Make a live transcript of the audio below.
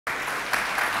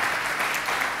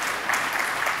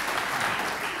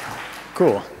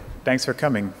Cool. Thanks for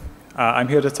coming. I'm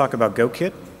here to talk about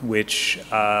GoKit, which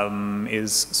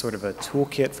is sort of a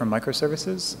toolkit from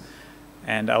Microservices,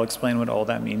 and I'll explain what all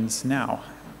that means now.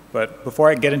 But before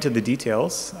I get into the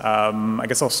details, I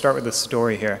guess I'll start with the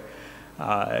story here.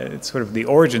 It's sort of the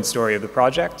origin story of the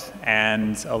project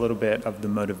and a little bit of the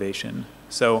motivation.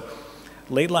 So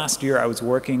late last year, I was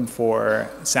working for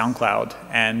SoundCloud,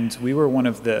 and we were one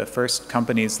of the first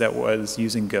companies that was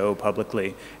using Go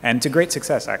publicly, and to great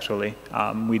success, actually.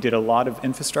 We did a lot of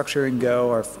infrastructure in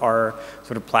Go. Our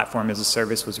sort of platform as a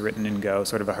service was written in Go,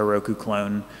 sort of a Heroku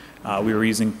clone. We were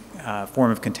using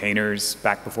form of containers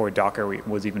back before Docker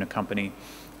was even a company.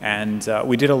 And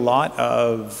we did a lot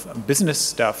of business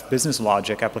stuff, business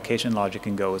logic, application logic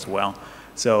in Go as well.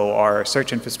 So our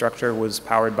search infrastructure was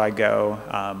powered by Go.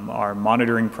 Our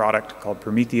monitoring product called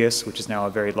Prometheus, which is now a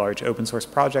very large open source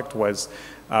project, was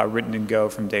written in Go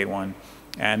from day one.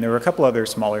 And there were a couple other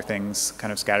smaller things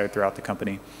kind of scattered throughout the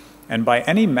company. And by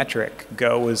any metric,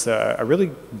 Go was a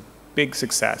really big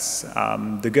success.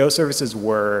 The Go services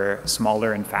were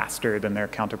smaller and faster than their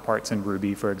counterparts in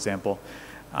Ruby, for example.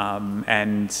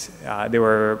 And they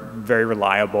were very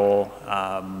reliable,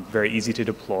 very easy to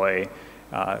deploy,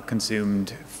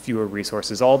 consumed fewer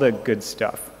resources, all the good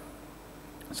stuff.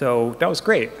 So that was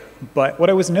great. But what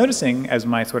I was noticing as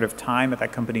my sort of time at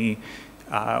that company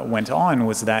went on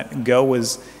was that Go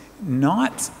was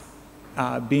not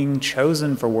being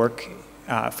chosen for work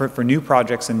for new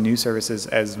projects and new services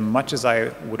as much as I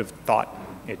would have thought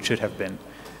it should have been.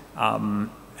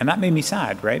 And that made me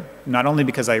sad, right? Not only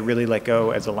because I really like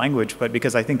Go as a language, but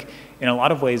because I think in a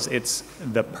lot of ways it's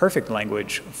the perfect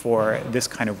language for this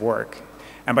kind of work.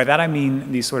 And by that I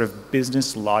mean these sort of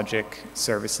business logic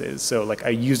services, so like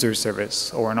a user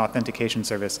service or an authentication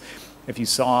service. If you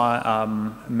saw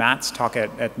Matt's talk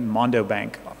at Mondo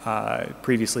Bank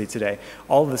previously today,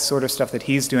 all the sort of stuff that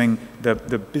he's doing, the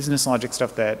business logic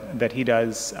stuff that he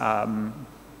does,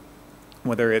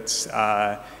 whether it's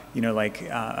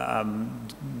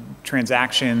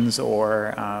transactions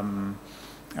or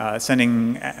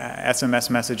sending SMS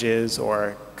messages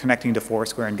or connecting to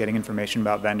Foursquare and getting information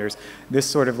about vendors. This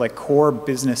sort of like core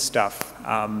business stuff,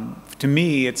 to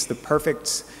me, it's the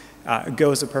perfect,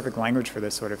 Go is the perfect language for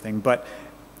this sort of thing. But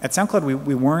at SoundCloud,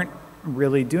 we weren't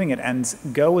really doing it, and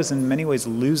Go was in many ways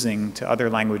losing to other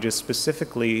languages,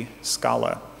 specifically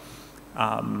Scala.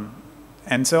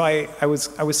 And so I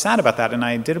was sad about that, and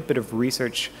I did a bit of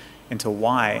research into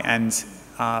why. And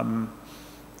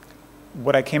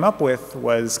what I came up with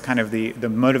was kind of the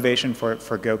motivation for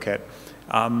GoKit.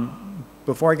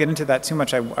 Before I get into that too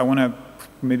much, I want to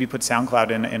maybe put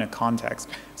SoundCloud in a context.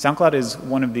 SoundCloud is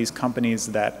one of these companies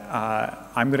that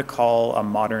I'm going to call a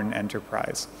modern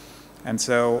enterprise. And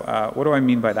so what do I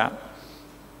mean by that?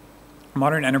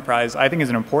 Modern enterprise, I think, is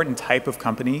an important type of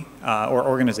company or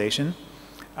organization.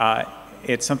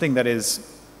 It's something that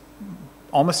is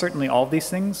almost certainly all of these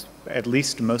things, at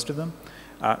least most of them.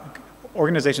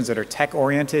 Organizations that are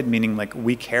tech-oriented, meaning like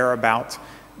we care about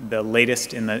the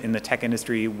latest in the tech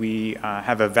industry. We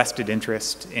have a vested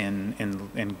interest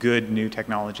in good new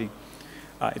technology.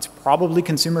 It's probably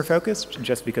consumer-focused,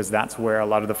 just because that's where a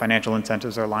lot of the financial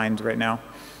incentives are aligned right now.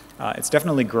 It's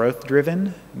definitely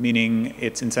growth-driven, meaning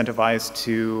it's incentivized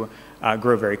to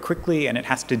grow very quickly, and it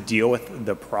has to deal with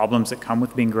the problems that come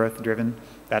with being growth-driven.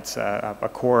 That's a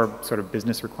core sort of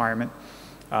business requirement.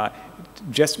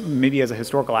 Just maybe as a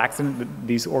historical accident,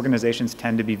 these organizations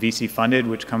tend to be VC funded,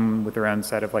 which come with their own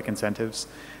set of like incentives.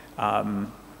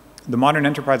 The modern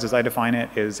enterprise, as I define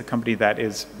it, is a company that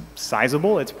is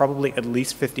sizable. It's probably at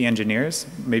least 50 engineers,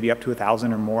 maybe up to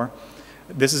 1,000 or more.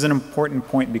 This is an important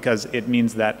point because it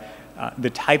means that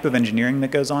the type of engineering that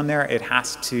goes on there, it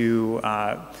has to,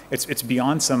 it's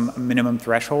beyond some minimum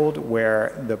threshold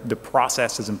where the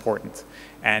process is important.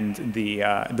 And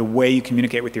the way you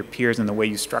communicate with your peers and the way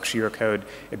you structure your code,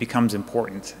 it becomes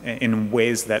important in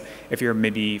ways that if you're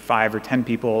maybe 5 or 10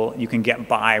 people, you can get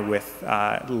by with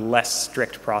less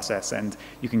strict process, and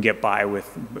you can get by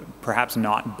with perhaps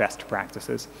not best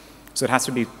practices. So it has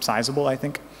to be sizable, I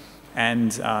think.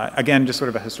 And again, just sort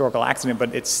of a historical accident,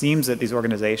 but it seems that these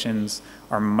organizations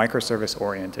are microservice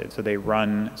oriented. So they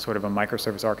run sort of a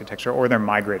microservice architecture, or they're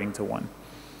migrating to one.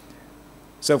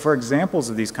 So for examples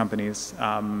of these companies,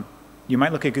 you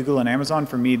might look at Google and Amazon.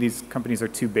 For me, these companies are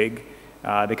too big.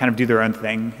 They kind of do their own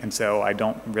thing, and so I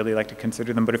don't really like to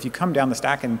consider them. But if you come down the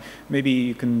stack and maybe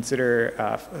you consider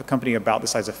a company about the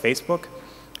size of Facebook,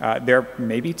 they're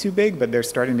maybe too big, but they're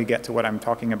starting to get to what I'm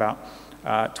talking about.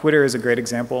 Twitter is a great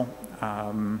example.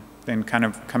 Then kind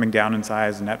of coming down in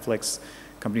size, Netflix,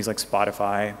 companies like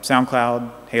Spotify,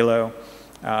 SoundCloud, Halo.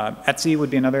 Etsy would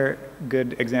be another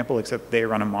good example, except they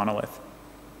run a monolith.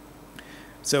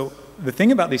 So the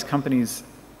thing about these companies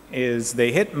is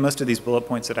they hit most of these bullet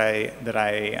points that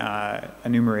I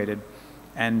enumerated,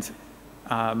 and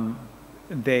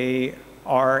they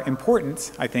are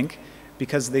important, I think,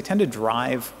 because they tend to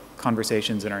drive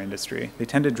conversations in our industry. They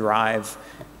tend to drive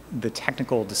the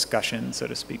technical discussion, so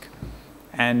to speak.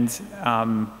 And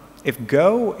if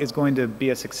Go is going to be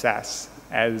a success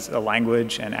as a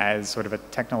language and as sort of a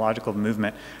technological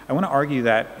movement, I want to argue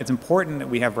that it's important that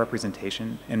we have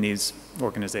representation in these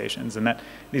organizations, and that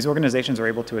these organizations are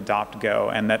able to adopt Go,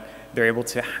 and that they're able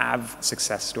to have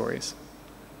success stories.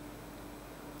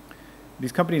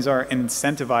 These companies are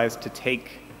incentivized to take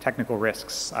technical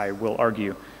risks, I will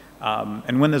argue.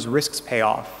 And when those risks pay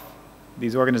off,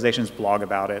 these organizations blog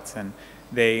about it, and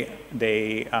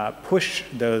they push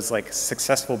those like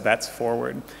successful bets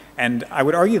forward. And I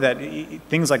would argue that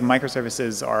things like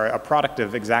microservices are a product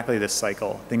of exactly this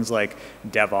cycle. Things like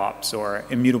DevOps or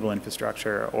immutable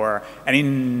infrastructure or any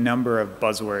number of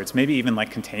buzzwords, maybe even like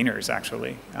containers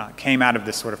actually, came out of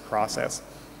this sort of process.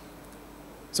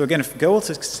 So again, if Go will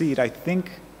succeed, I think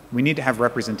we need to have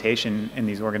representation in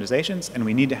these organizations, and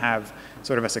we need to have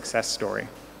sort of a success story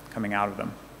coming out of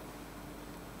them.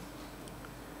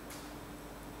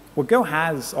 What Go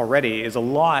has already is a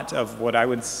lot of what I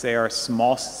would say are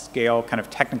small-scale kind of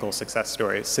technical success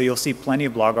stories. So you'll see plenty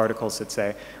of blog articles that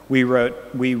say, we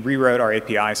rewrote our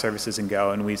API services in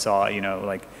Go, and we saw,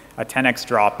 like a 10x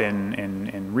drop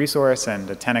in resource and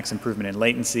a 10x improvement in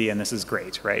latency, and this is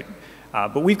great, right?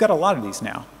 But we've got a lot of these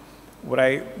now. What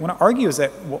I want to argue is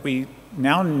that what we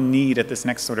now need at this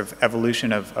next sort of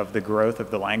evolution of the growth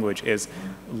of the language is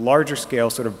larger scale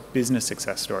sort of business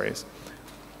success stories.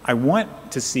 I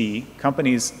want to see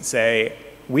companies say,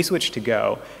 we switched to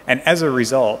Go, and as a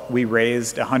result, we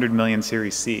raised 100 million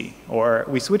Series C. Or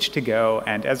we switched to Go,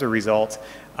 and as a result,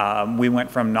 we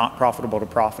went from not profitable to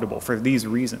profitable for these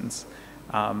reasons.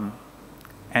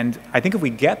 And I think if we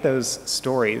get those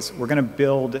stories, we're going to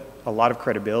build a lot of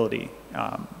credibility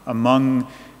among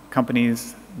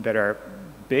companies that are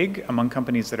big, among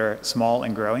companies that are small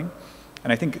and growing.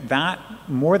 And I think that,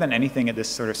 more than anything at this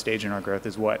sort of stage in our growth,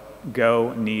 is what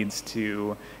Go needs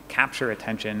to capture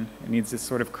attention. It needs this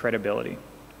sort of credibility.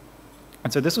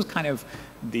 And so this was kind of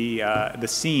the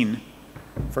scene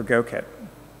for GoKit.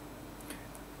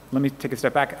 Let me take a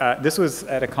step back. This was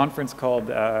at a conference called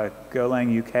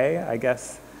Golang UK, I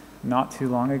guess, not too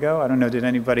long ago. I don't know, did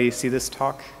anybody see this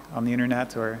talk on the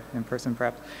internet or in person,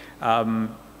 perhaps?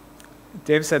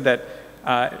 Dave said that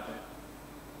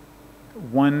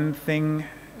one thing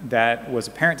that was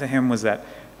apparent to him was that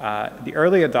the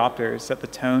early adopters set the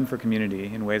tone for community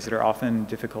in ways that are often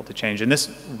difficult to change. And this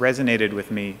resonated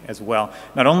with me as well.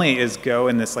 Not only is Go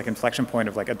in this like inflection point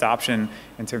of like adoption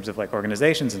in terms of like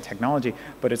organizations and technology,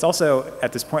 but it's also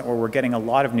at this point where we're getting a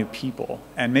lot of new people.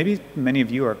 And maybe many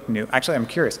of you are new. Actually, I'm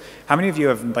curious, how many of you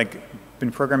have like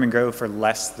been programming Go for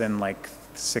less than like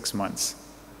 6 months?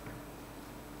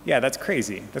 Yeah, that's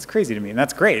crazy. That's crazy to me, and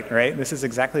that's great, right? This is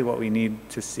exactly what we need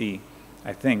to see,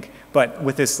 I think. But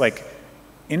with this like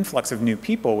influx of new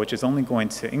people, which is only going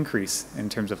to increase in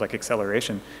terms of like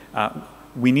acceleration,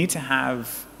 we need to have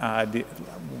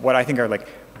what I think are like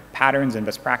patterns and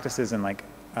best practices and like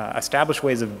established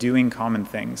ways of doing common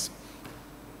things.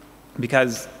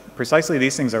 Because precisely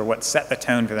these things are what set the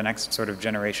tone for the next sort of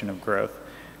generation of growth.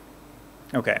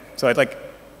 Okay, so I'd like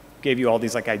gave you all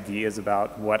these like ideas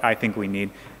about what I think we need,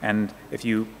 and if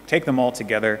you take them all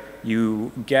together,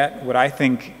 you get what I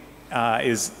think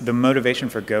is the motivation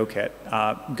for GoKit.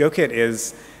 GoKit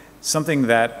is something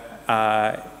that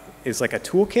is like a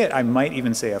toolkit. I might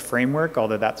even say a framework,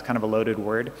 although that's kind of a loaded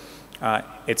word.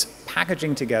 It's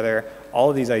packaging together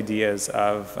all of these ideas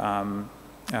of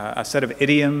a set of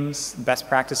idioms, best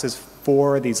practices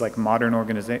for these like modern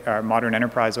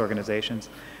enterprise organizations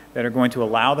that are going to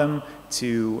allow them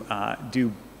to do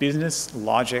business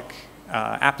logic,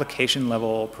 application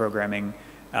level programming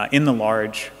in the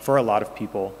large for a lot of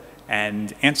people,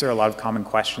 and answer a lot of common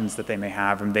questions that they may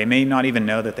have, and they may not even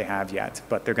know that they have yet,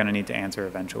 but they're going to need to answer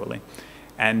eventually.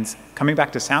 And coming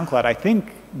back to SoundCloud, I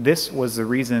think this was the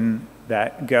reason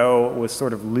that Go was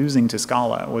sort of losing to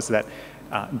Scala, was that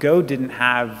Go didn't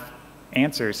have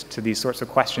answers to these sorts of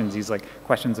questions, these like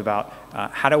questions about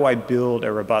how do I build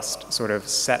a robust sort of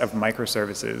set of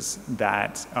microservices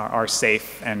that are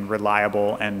safe and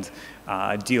reliable and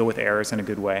deal with errors in a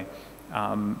good way.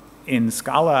 In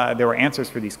Scala, there were answers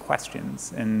for these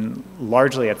questions, and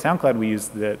largely at SoundCloud, we use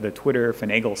the Twitter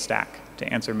finagle stack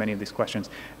to answer many of these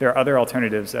questions. There are other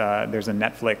alternatives. There's a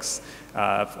Netflix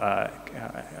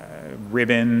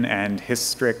Ribbon and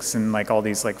Hystrix and like all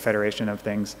these like federation of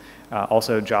things,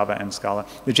 also Java and Scala.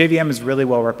 The JVM is really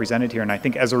well represented here, and I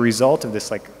think as a result of this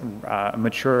like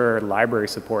mature library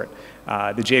support,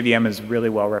 the JVM is really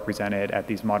well represented at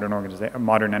these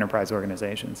modern enterprise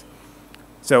organizations.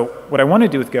 So what I want to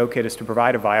do with GoKit is to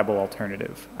provide a viable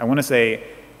alternative. I want to say,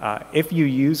 if you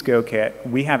use GoKit,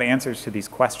 we have answers to these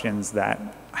questions that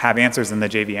have answers in the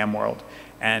JVM world.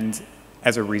 And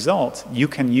as a result, you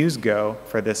can use Go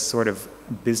for this sort of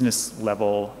business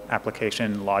level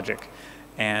application logic.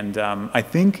 And I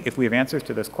think if we have answers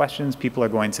to those questions, people are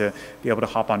going to be able to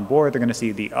hop on board. They're going to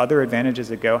see the other advantages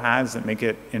that Go has that make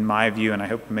it, in my view, and I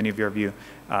hope many of your view,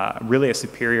 really a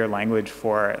superior language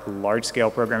for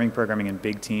large-scale programming in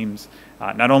big teams.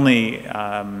 Not only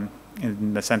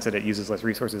in the sense that it uses less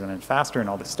resources and it's faster and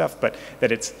all this stuff, but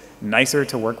that it's nicer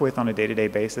to work with on a day-to-day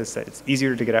basis, that it's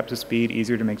easier to get up to speed,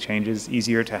 easier to make changes,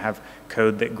 easier to have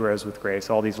code that grows with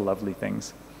grace, all these lovely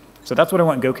things. So that's what I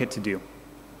want GoKit to do.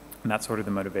 And that's sort of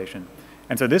the motivation.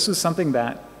 And so this was something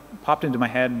that popped into my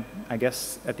head, I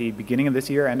guess, at the beginning of this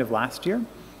year, end of last year.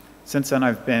 Since then,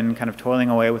 I've been kind of toiling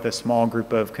away with a small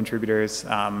group of contributors,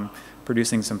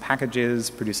 producing some packages,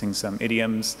 producing some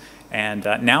idioms, and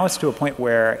now it's to a point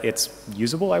where it's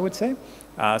usable, I would say,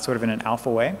 sort of in an alpha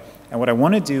way. And what I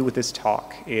want to do with this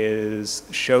talk is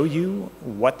show you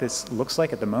what this looks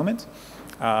like at the moment,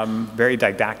 very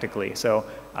didactically. So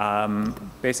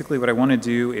basically what I want to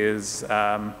do is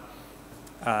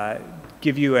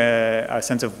give you a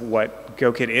sense of what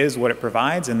GoKit is, what it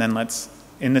provides, and then let's,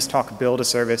 in this talk, build a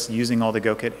service using all the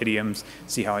GoKit idioms,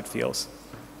 see how it feels.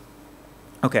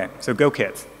 Okay, so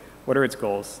GoKit, what are its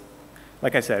goals?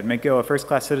 Like I said, make Go a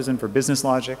first-class citizen for business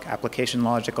logic, application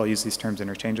logic, I'll use these terms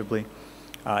interchangeably.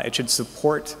 It should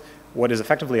support what is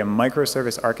effectively a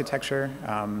microservice architecture.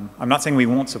 I'm not saying we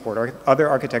won't support other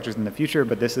architectures in the future,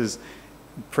 but this is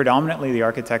predominantly the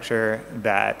architecture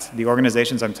that the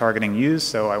organizations I'm targeting use,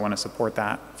 so I want to support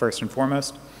that first and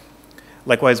foremost.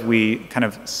 Likewise, we kind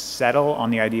of settle on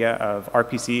the idea of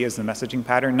RPC as the messaging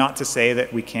pattern, not to say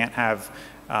that we can't have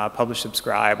publish,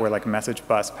 subscribe, or like message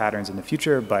bus patterns in the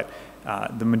future, but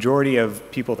the majority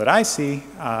of people that I see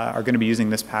are going to be using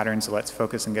this pattern, so let's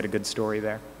focus and get a good story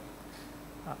there.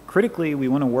 Critically, we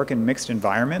want to work in mixed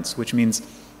environments, which means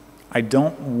I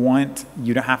don't want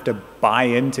you to have to buy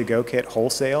into GoKit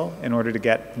wholesale in order to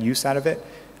get use out of it.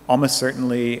 Almost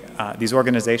certainly, these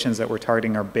organizations that we're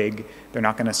targeting are big. They're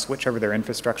not going to switch over their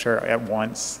infrastructure at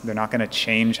once. They're not going to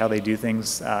change how they do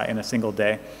things in a single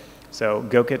day. So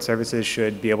GoKit services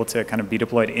should be able to kind of be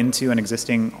deployed into an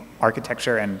existing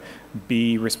architecture and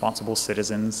be responsible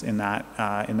citizens in that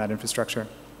infrastructure.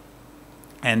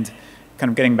 And kind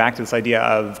of getting back to this idea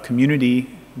of community,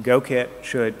 GoKit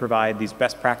should provide these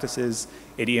best practices,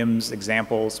 idioms,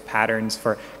 examples, patterns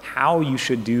for how you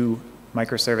should do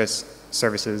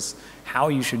microservices, how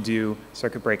you should do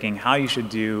circuit breaking, how you should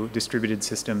do distributed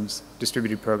systems,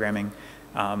 distributed programming,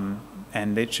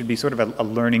 and it should be sort of a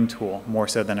learning tool more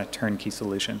so than a turnkey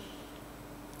solution.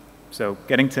 So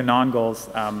getting to non-goals,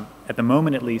 at the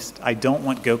moment at least, I don't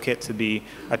want GoKit to be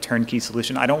a turnkey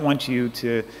solution. I don't want you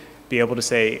to be able to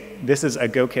say, this is a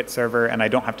GoKit server and I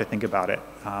don't have to think about it.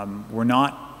 We're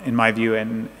not, in my view,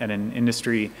 in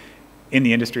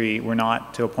the industry, we're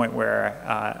not to a point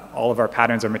where all of our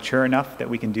patterns are mature enough that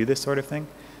we can do this sort of thing.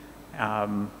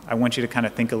 I want you to kind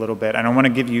of think a little bit, and I want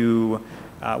to give you,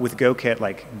 with GoKit,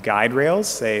 like guide rails,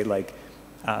 say like,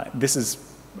 this is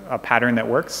a pattern that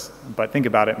works, but think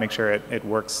about it, make sure it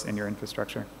works in your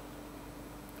infrastructure.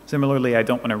 Similarly, I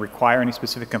don't want to require any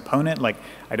specific component. Like,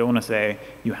 I don't want to say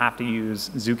you have to use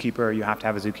Zookeeper, you have to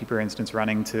have a Zookeeper instance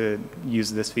running to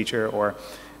use this feature, or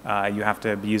you have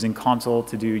to be using console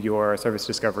to do your service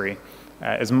discovery.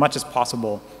 As much as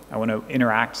possible, I want to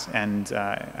interact and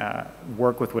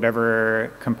work with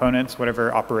whatever components,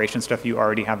 whatever operation stuff you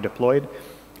already have deployed.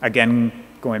 Again,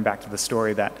 going back to the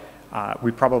story that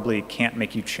we probably can't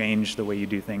make you change the way you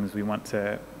do things. We want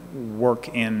to work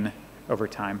in over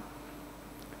time.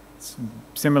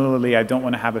 Similarly, I don't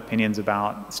want to have opinions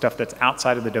about stuff that's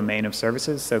outside of the domain of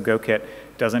services. So GoKit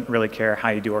doesn't really care how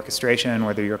you do orchestration,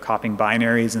 whether you're copying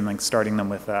binaries and like starting them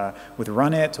with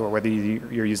run it, or whether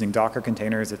you're using Docker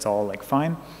containers. It's all like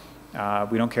fine.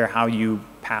 We don't care how you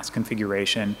pass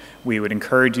configuration. We would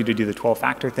encourage you to do the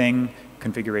 12-factor thing.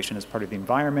 Configuration is part of the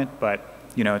environment, but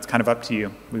you know, it's kind of up to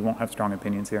you. We won't have strong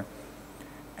opinions here.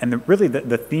 And really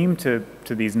the theme to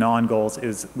these non-goals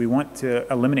is we want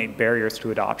to eliminate barriers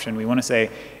to adoption. We want to say,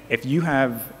 if you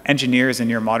have engineers in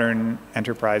your modern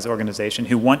enterprise organization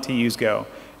who want to use Go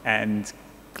and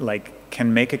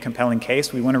can make a compelling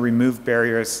case, we want to remove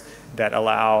barriers that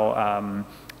allow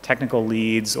technical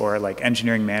leads or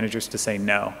engineering managers to say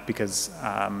no, because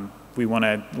we want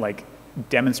to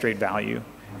demonstrate value.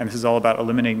 And this is all about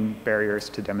eliminating barriers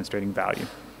to demonstrating value.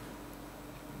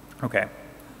 Okay.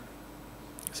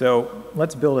 So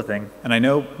let's build a thing. And I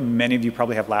know many of you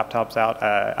probably have laptops out.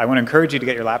 I want to encourage you to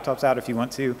get your laptops out if you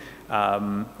want to.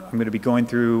 I'm going to be going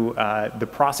through the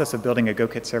process of building a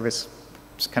GoKit service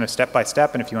kind of step by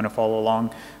step. And if you want to follow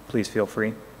along, please feel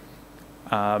free.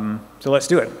 So let's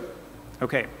do it.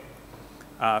 Okay.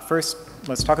 First,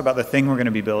 let's talk about the thing we're going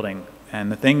to be building.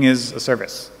 And the thing is a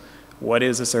service. What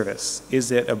is a service?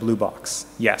 Is it a blue box?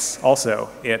 Yes. Also,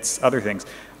 it's other things.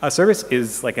 A service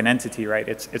is like an entity, right?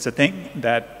 It's a thing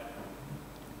that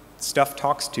stuff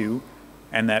talks to,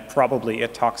 and that probably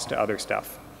it talks to other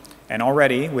stuff. And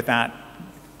already, with that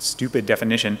stupid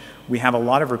definition, we have a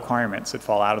lot of requirements that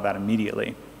fall out of that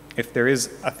immediately. If there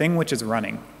is a thing which is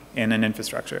running in an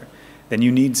infrastructure, then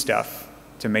you need stuff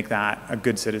to make that a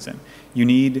good citizen. You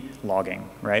need logging,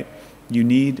 right? You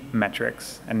need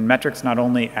metrics, and metrics not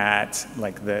only at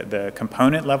the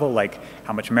component level, like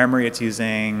how much memory it's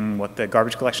using, what the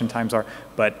garbage collection times are,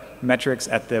 but metrics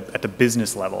at the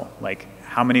business level, like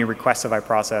how many requests have I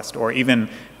processed, or even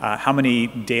how many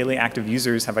daily active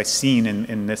users have I seen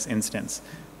in this instance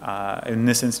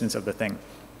of the thing.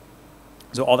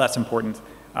 So all that's important.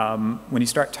 When you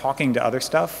start talking to other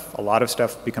stuff, a lot of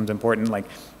stuff becomes important.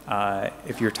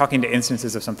 If you're talking to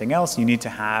instances of something else, you need to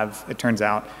have, it turns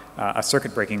out, a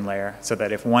circuit breaking layer so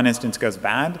that if one instance goes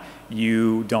bad,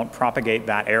 you don't propagate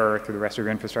that error through the rest of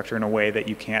your infrastructure in a way that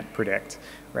you can't predict,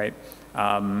 right?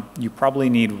 You probably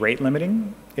need rate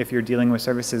limiting if you're dealing with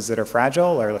services that are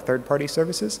fragile or third-party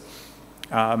services.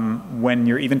 When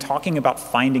you're even talking about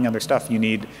finding other stuff, you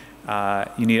need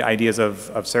ideas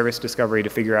of service discovery to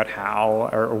figure out how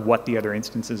or what the other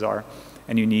instances are.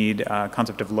 And you need a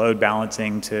concept of load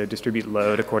balancing to distribute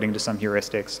load according to some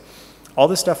heuristics. All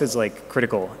this stuff is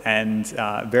critical and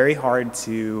very hard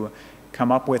to come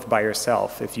up with by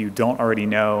yourself if you don't already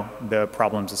know the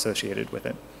problems associated with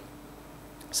it.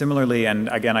 Similarly, and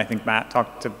again, I think Matt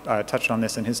touched on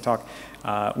this in his talk,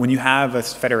 when you have a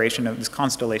federation of this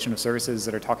constellation of services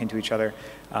that are talking to each other,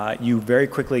 you very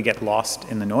quickly get lost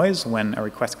in the noise when a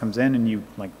request comes in and you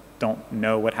don't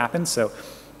know what happens. So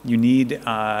you need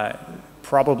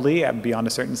probably beyond a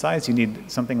certain size, you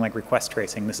need something like request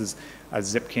tracing. This is a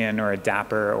Zipkin or a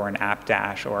Dapper or an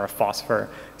AppDash or a Phosphor,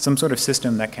 some sort of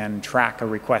system that can track a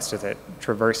request as it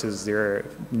traverses your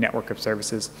network of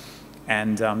services.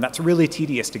 And that's really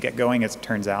tedious to get going, as it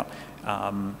turns out,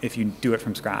 if you do it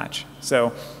from scratch.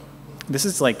 So this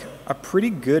is a pretty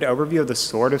good overview of the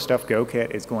sort of stuff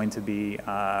GoKit is going to be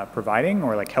providing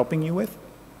or helping you with.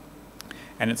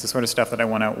 And it's the sort of stuff that I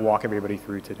want to walk everybody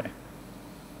through today.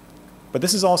 But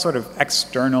this is all sort of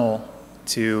external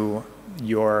to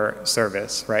your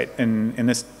service, right? In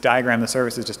this diagram, the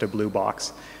service is just a blue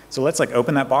box. So let's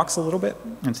open that box a little bit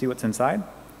and see what's inside.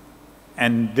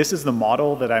 And this is the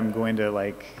model that I'm going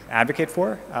to advocate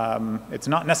for. It's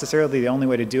not necessarily the only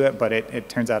way to do it, but it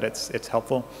turns out it's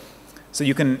helpful. So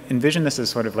you can envision this as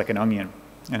sort of like an onion.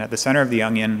 And at the center of the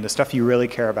onion, the stuff you really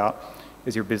care about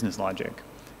is your business logic.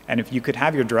 And if you could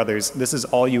have your druthers, this is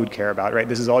all you would care about, right?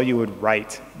 This is all you would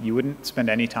write. You wouldn't spend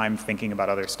any time thinking about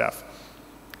other stuff.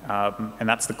 And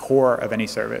that's the core of any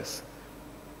service.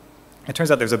 It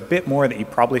turns out there's a bit more that you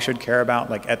probably should care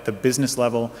about. At the business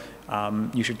level,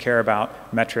 you should care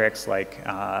about metrics like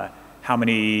how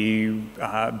many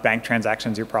bank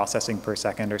transactions you're processing per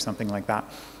second or something like that.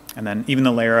 And then even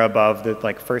the layer above, the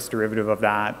first derivative of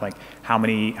that, how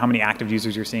many active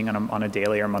users you're seeing on a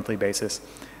daily or monthly basis.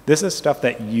 This is stuff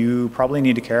that you probably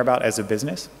need to care about as a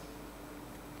business.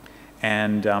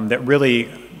 And that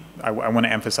really, I want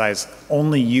to emphasize,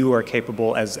 only you are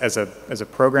capable, as a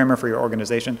programmer for your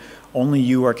organization, only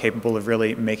you are capable of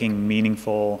really writing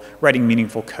meaningful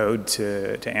code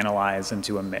to analyze and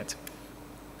to emit.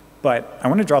 But I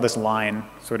want to draw this line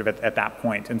sort of at that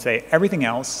point and say everything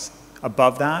else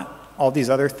above that, all these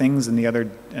other things in the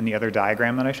other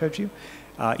diagram that I showed you,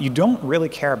 you don't really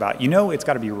care about. You know it's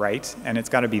got to be right and it's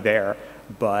got to be there,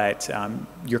 but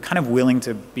you're kind of willing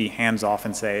to be hands-off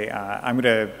and say, I'm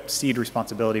going to cede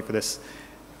responsibility for this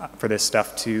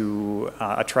stuff to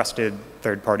a trusted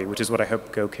third party, which is what I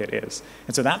hope GoKit is.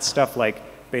 And so that's stuff like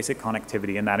basic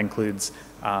connectivity, and that includes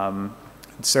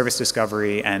service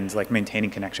discovery and maintaining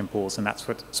connection pools and that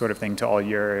sort of thing to all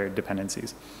your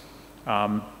dependencies.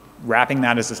 wrapping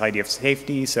that as this idea of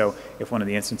safety. So if one of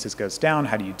the instances goes down,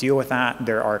 how do you deal with that?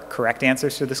 There are correct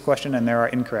answers to this question, and there are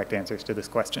incorrect answers to this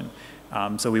question.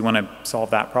 So we want to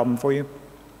solve that problem for you.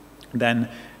 Then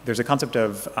there's a concept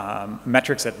of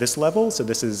metrics at this level. So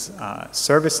this is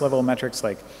service level metrics,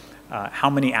 like how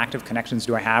many active connections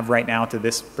do I have right now to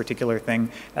this particular thing?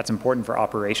 That's important for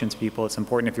operations people. It's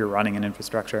important if you're running an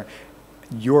infrastructure.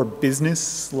 Your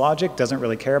business logic doesn't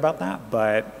really care about that,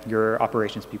 but your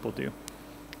operations people do.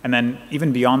 And then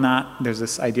even beyond that, there's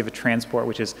this idea of a transport,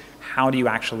 which is how do you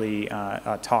actually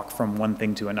talk from one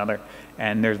thing to another?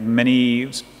 And there's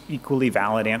many equally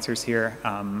valid answers here.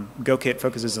 GoKit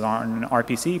focuses on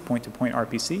RPC, point-to-point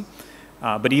RPC.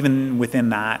 But even within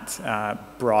that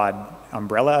broad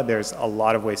umbrella, there's a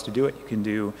lot of ways to do it. You can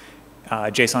do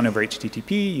JSON over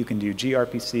HTTP, you can do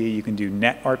gRPC, you can do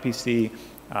net RPC,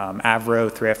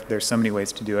 Avro, Thrift, there's so many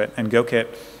ways to do it. And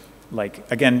GoKit, like,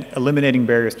 again, eliminating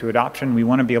barriers to adoption, we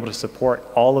want to be able to support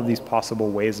all of these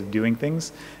possible ways of doing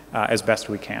things as best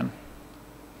we can.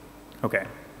 Okay,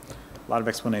 a lot of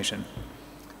explanation.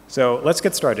 So let's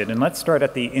get started, and let's start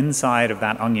at the inside of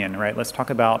that onion, right? Let's talk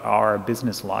about our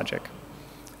business logic.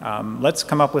 Let's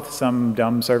come up with some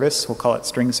dumb service. We'll call it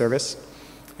string service.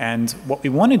 And what we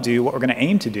want to do, what we're going to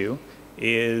aim to do,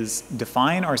 is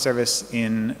define our service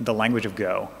in the language of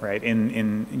Go, right?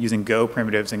 In using Go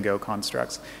primitives and Go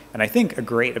constructs. And I think a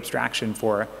great abstraction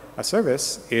for a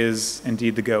service is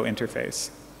indeed the Go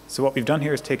interface. So what we've done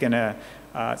here is taken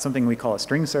something we call a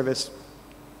string service.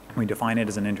 We define it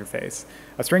as an interface.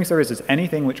 A string service is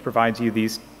anything which provides you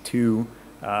these two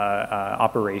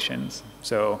operations.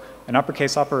 So an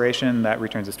uppercase operation that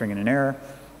returns a string and an error,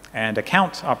 and a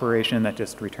count operation that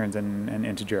just returns an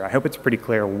integer. I hope it's pretty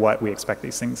clear what we expect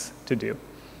these things to do.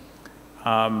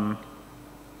 I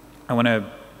want to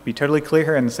be totally clear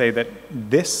here and say that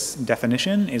this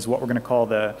definition is what we're going to call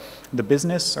the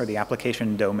business or the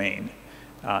application domain.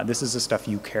 This is the stuff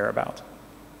you care about.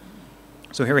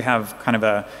 So here we have kind of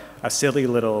a silly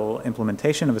little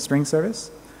implementation of a string service,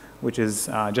 which is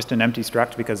just an empty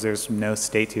struct because there's no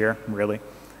state here, really.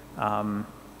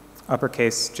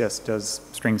 Uppercase just does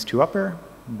strings to upper.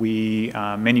 We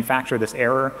manufacture this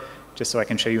error just so I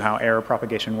can show you how error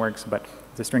propagation works, but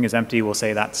if the string is empty, we'll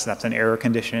say that's an error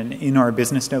condition in our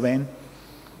business domain.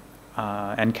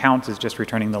 And count is just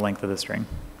returning the length of the string.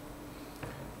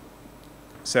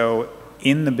 So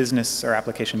in the business or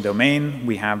application domain,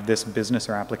 we have this business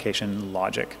or application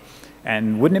logic.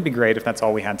 And wouldn't it be great if that's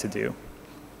all we had to do?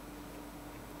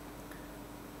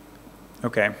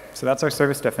 Okay, so that's our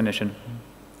service definition.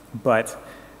 But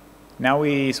now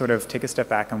we sort of take a step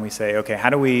back and we say, okay, how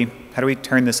do we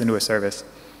turn this into a service?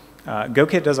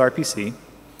 GoKit does RPC,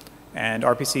 and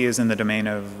RPC is in the domain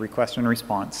of request and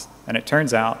response. And it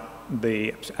turns out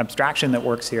the abstraction that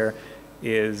works here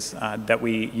is that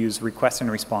we use request and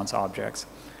response objects.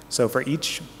 So for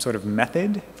each sort of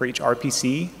method, for each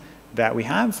RPC that we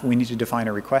have, we need to define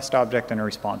a request object and a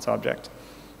response object.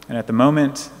 And at the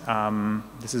moment,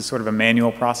 this is sort of a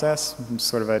manual process,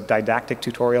 sort of a didactic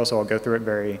tutorial, so I'll go through it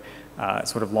very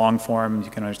sort of long form. You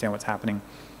can understand what's happening.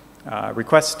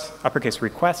 Uppercase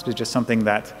request is just something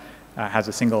that has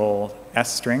a single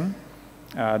S string.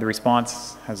 The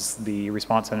response has the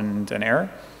response and an error.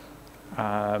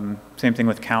 Same thing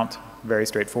with count, very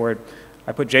straightforward.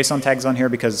 I put JSON tags on here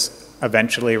because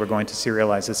eventually we're going to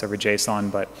serialize this over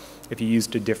JSON, but if you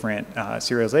used a different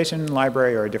serialization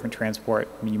library or a different transport,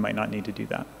 you might not need to do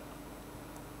that.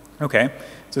 Okay,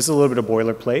 so this is a little bit of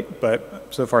boilerplate, but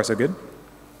so far so good.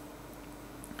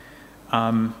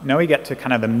 Now we get to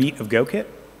kind of the meat of GoKit.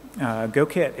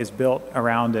 GoKit is built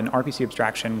around an RPC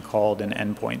abstraction called an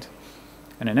endpoint.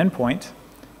 And an endpoint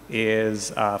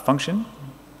is a function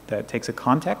that takes a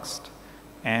context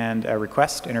and a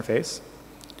request interface,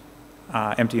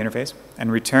 empty interface,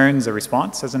 and returns a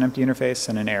response as an empty interface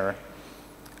and an error.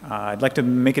 I'd like to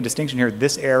make a distinction here.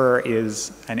 This error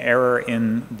is an error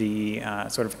in the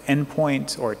sort of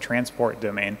endpoint or transport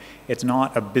domain. It's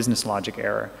not a business logic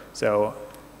error. So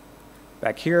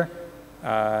back here,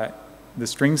 the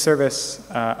string service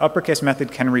uppercase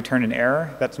method can return an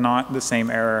error. That's not the same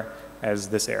error as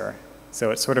this error.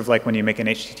 So it's sort of like when you make an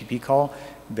HTTP call,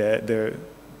 the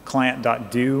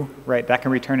client.do, right, that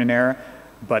can return an error,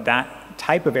 but that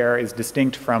type of error is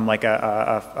distinct from like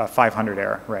a 500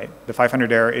 error, right? The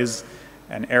 500 error is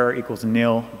an error equals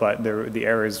nil, but the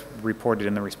error is reported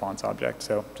in the response object.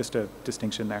 So just a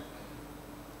distinction there.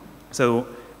 So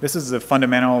this is the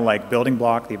fundamental like building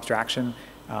block, the abstraction.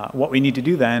 What we need to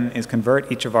do then is convert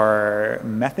each of our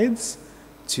methods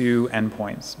to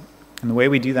endpoints. And the way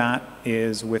we do that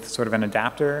is with sort of an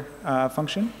adapter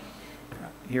function.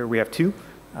 Here we have two.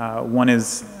 One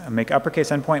is a make uppercase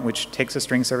endpoint, which takes a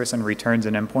string service and returns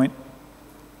an endpoint.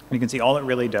 And you can see all it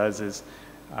really does is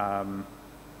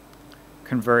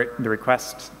convert the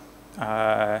request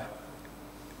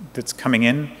that's coming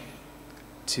in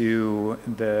to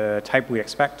the type we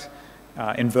expect,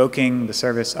 invoking the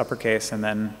service uppercase, and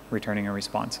then returning a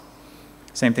response.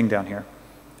 Same thing down here.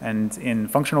 And in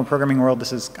functional programming world,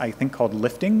 this is, I think, called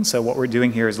lifting. So what we're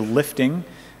doing here is lifting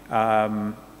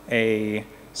a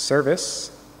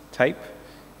service type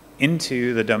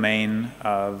into the domain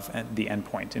of the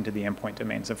endpoint, into the endpoint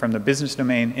domain. So from the business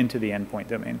domain into the endpoint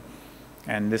domain.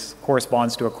 And this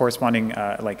corresponds to a corresponding,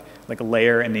 like a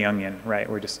layer in the onion, right?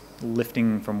 We're just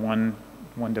lifting from one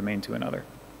domain to another.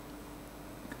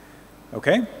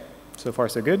 Okay, so far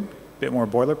so good. Bit more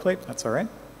boilerplate, that's all right.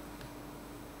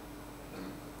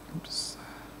 Oops.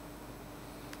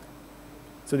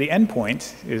 So the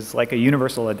endpoint is like a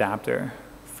universal adapter.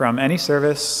 From any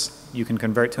service, you can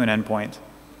convert to an endpoint.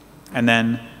 And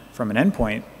then from an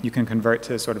endpoint, you can convert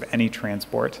to sort of any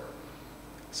transport.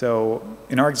 So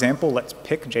in our example, let's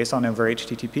pick JSON over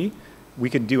HTTP. We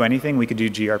could do anything. We could do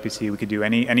gRPC. We could do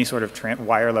any sort of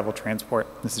wire level transport.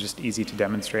 This is just easy to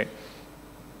demonstrate.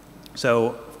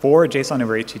 So for JSON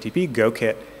over HTTP,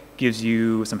 GoKit gives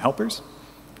you some helpers.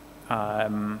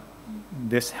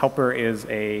 This helper is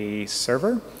a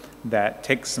server that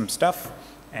takes some stuff,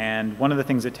 and one of the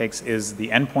things it takes is the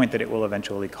endpoint that it will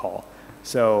eventually call.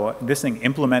 So this thing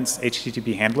implements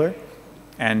HTTP handler,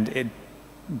 and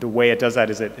the way it does that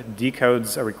is it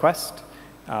decodes a request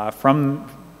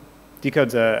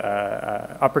decodes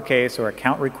a uppercase or a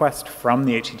count request from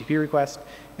the HTTP request,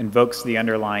 invokes the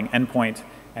underlying endpoint,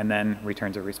 and then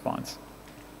returns a response.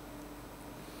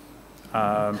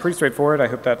 Pretty straightforward. I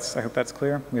hope that's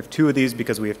clear. We have two of these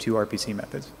because we have two RPC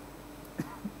methods.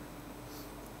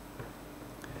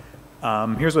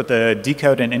 Here's what the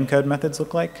decode and encode methods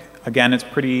look like. Again, it's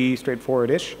pretty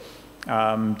straightforward-ish.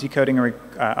 Decoding an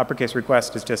uppercase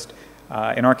request is just,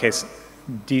 in our case,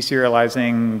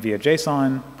 deserializing via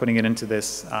JSON, putting it into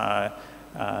this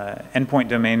endpoint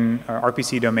domain or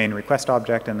RPC domain request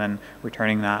object, and then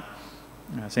returning that.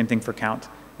 Same thing for count.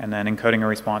 And then encoding a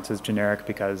response is generic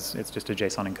because it's just a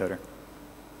JSON encoder.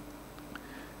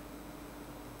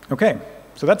 OK,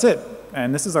 so that's it.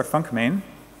 And this is our func main.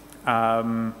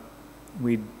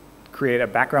 We create a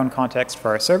background context for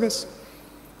our service.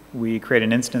 We create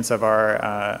an instance of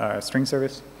our string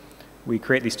service. We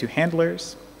create these two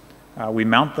handlers. We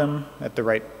mount them at the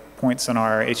right points on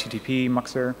our HTTP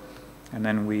muxer. And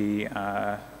then we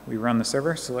run the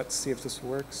server. So let's see if this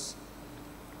works.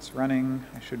 It's running.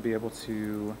 I should be able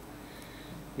to,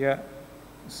 yeah.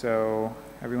 So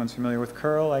everyone's familiar with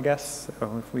curl, I guess.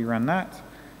 So if we run that,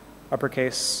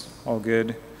 uppercase, all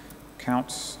good.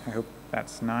 Count, I hope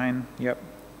that's 9. Yep.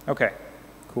 OK,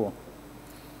 cool.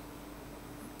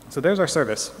 So there's our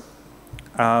service.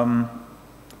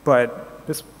 But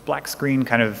this black screen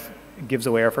kind of gives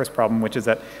away our first problem, which is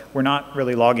that we're not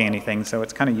really logging anything. So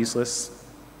it's kind of useless,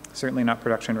 certainly not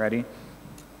production ready.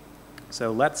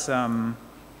 So let's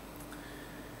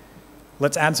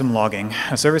add some logging.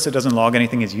 A service that doesn't log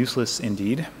anything is useless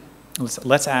indeed.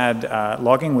 Let's add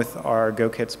logging with our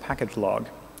GoKit's package log.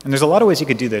 And there's a lot of ways you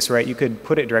could do this, right? You could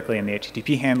put it directly in the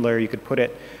HTTP handler. You could put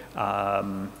it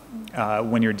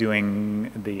when you're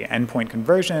doing the endpoint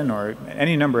conversion or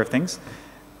any number of things.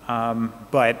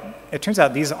 But it turns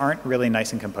out these aren't really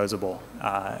nice and composable.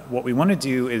 What we want to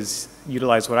do is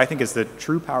utilize what I think is the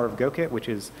true power of GoKit, which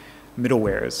is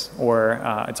middlewares, or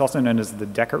it's also known as the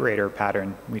decorator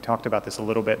pattern. We talked about this a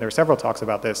little bit. There were several talks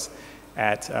about this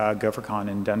at GopherCon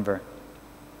in Denver.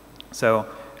 So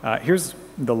here's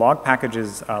the log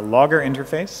package's logger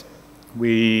interface.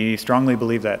 We strongly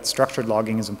believe that structured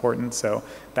logging is important, so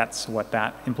that's what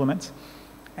that implements.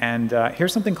 And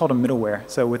here's something called a middleware.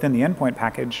 So within the endpoint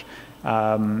package,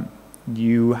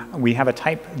 we have a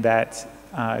type that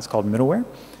is called middleware.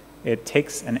 It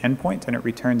takes an endpoint and it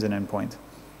returns an endpoint.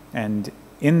 And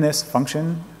in this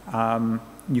function,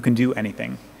 you can do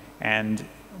anything. And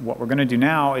what we're going to do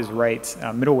now is write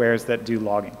middlewares that do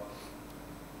logging.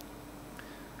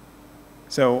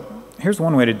 So here's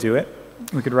one way to do it.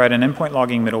 We could write an endpoint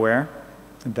logging middleware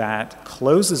that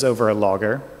closes over a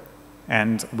logger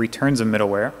and returns a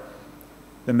middleware.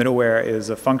 The middleware is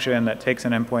a function that takes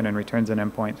an endpoint and returns an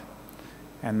endpoint.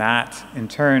 And that, in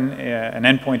turn, an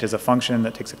endpoint is a function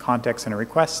that takes a context and a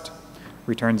request,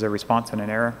 returns a response and an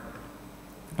error.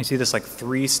 You see this like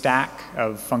 3 stack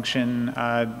of function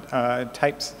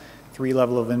types, 3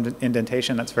 level of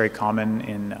indentation. That's very common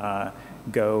in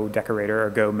Go decorator or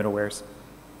Go middlewares.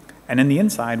 And in the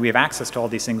inside, we have access to all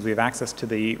these things. We have access to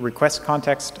the request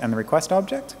context and the request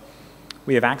object.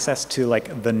 We have access to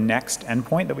like the next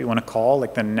endpoint that we want to call,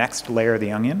 like the next layer of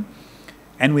the onion.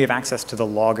 And we have access to the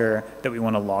logger that we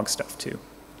want to log stuff to.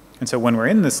 And so when we're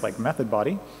in this like method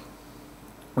body,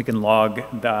 we can log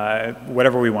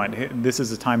whatever we want. This is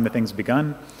the time the thing's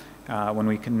begun.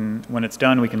 When it's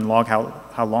done, we can log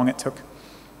how long it took,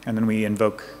 and then we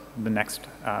invoke the next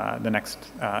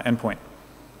endpoint.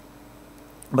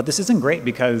 But this isn't great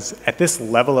because at this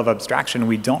level of abstraction,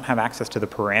 we don't have access to the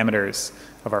parameters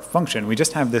of our function. We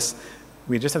just have this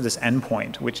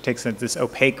endpoint, which takes this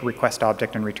opaque request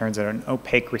object and returns an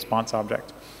opaque response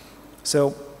object.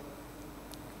 So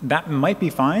that might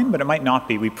be fine, but it might not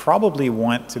be. We probably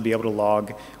want to be able to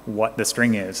log what the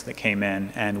string is that came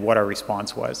in and what our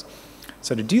response was.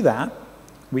 So to do that,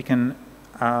 we can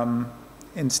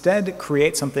instead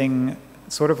create something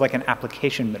sort of like an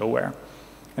application middleware.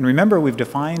 And remember, we've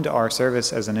defined our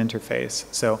service as an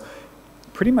interface. So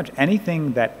pretty much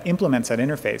anything that implements that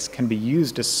interface can be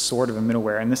used as sort of a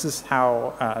middleware. And this is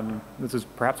how, this is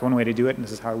perhaps one way to do it, and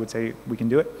this is how I would say we can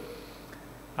do it.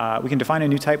 We can define a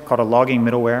new type called a logging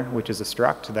middleware, which is a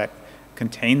struct that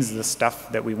contains the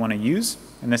stuff that we want to use.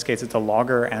 In this case, it's a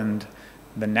logger and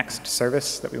the next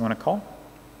service that we want to call.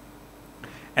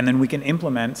 And then we can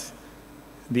implement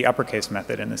the uppercase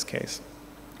method in this case.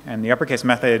 And the uppercase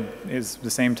method is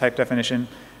the same type definition.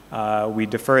 We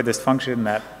defer this function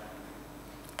that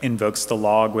invokes the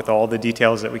log with all the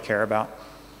details that we care about.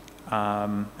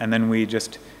 And then we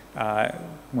just,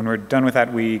 when we're done with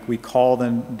that, we call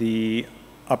the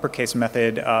uppercase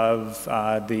method of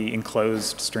the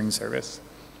enclosed string service,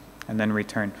 and then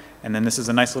return. And then this is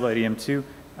a nice little idiom too.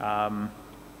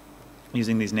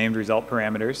 Using these named result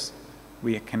parameters,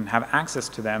 we can have access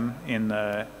to them in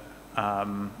the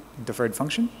deferred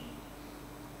function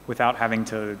without having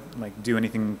to like do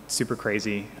anything super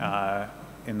crazy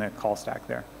in the call stack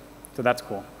there. So that's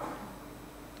cool.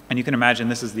 And you can imagine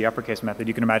this is the uppercase method.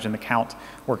 You can imagine the count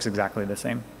works exactly the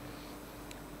same.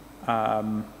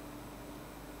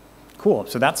 Cool,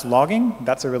 so that's logging.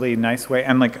 That's a really nice way.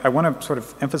 And like, I want to sort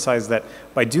of emphasize that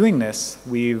by doing this,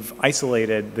 we've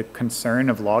isolated the concern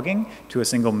of logging to a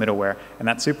single middleware, and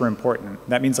that's super important.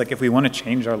 That means like if we want to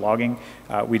change our logging,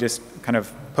 we just kind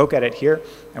of poke at it here,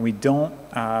 and we don't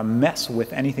mess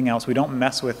with anything else. We don't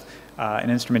mess with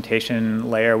an instrumentation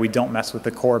layer. We don't mess with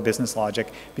the core business logic,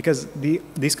 because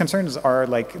these concerns are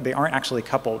like, they aren't actually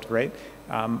coupled, right?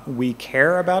 We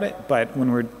care about it, but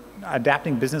when we're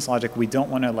adapting business logic, we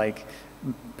don't want to like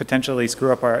potentially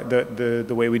screw up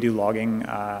the way we do logging,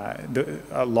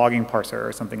 a logging parser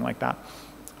or something like that.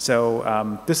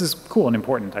 So this is cool and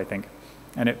important, I think.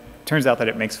 And it turns out that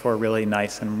it makes for really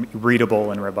nice and readable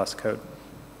and robust code.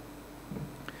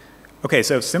 Okay,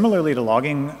 so similarly to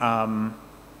logging,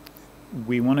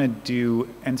 we want to do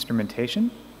instrumentation.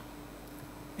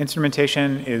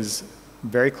 Instrumentation is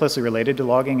very closely related to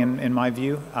logging in my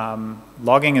view.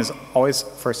 Logging is always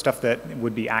for stuff that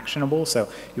would be actionable, so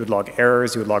you would log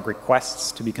errors, you would log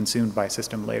requests to be consumed by a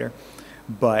system later.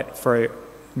 But for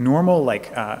normal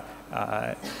like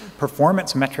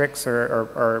performance metrics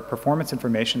or performance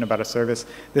information about a service,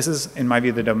 this is, in my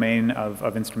view, the domain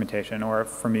of instrumentation, or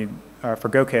for me, for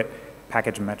GoKit,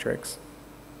 package metrics.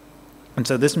 And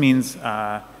so this means,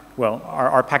 well,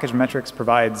 our package metrics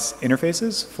provides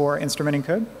interfaces for instrumenting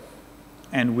code.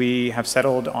 And we have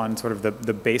settled on sort of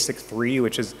the basic three,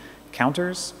 which is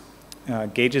counters,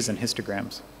 gauges, and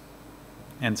histograms.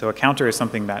 And so a counter is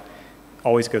something that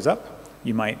always goes up.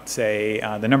 You might say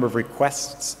the number of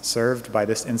requests served by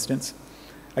this instance.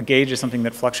 A gauge is something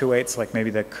that fluctuates, like maybe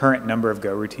the current number of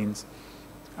Go routines.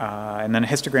 And then a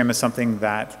histogram is something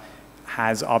that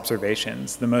has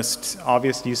observations. The most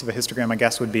obvious use of a histogram, I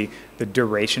guess, would be the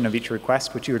duration of each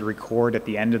request, which you would record at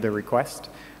the end of the request.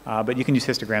 But you can use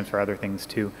histograms for other things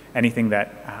too, anything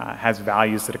that has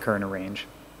values that occur in a range.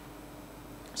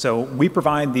 So we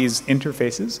provide these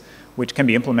interfaces, which can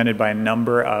be implemented by a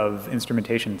number of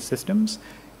instrumentation systems.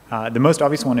 The most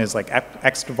obvious one is like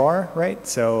xvar, right?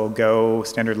 So Go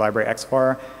standard library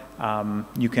xvar.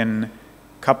 You can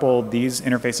couple these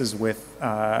interfaces with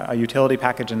a utility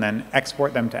package and then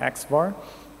export them to xvar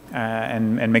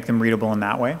and make them readable in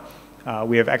that way.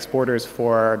 We have exporters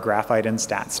for Graphite and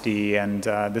StatsD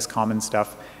and this common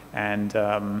stuff.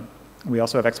 And we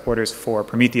also have exporters for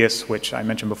Prometheus, which I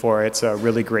mentioned before. It's a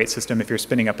really great system if you're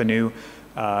spinning up a new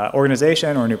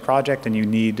organization or a new project and you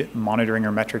need monitoring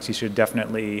or metrics. You should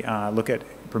definitely look at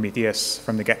Prometheus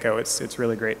from the get-go. It's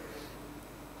really great.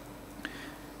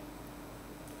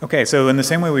 Okay, so in the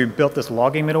same way we built this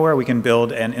logging middleware, we can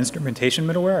build an instrumentation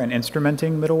middleware, an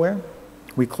instrumenting middleware.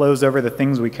 We close over the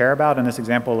things we care about. In this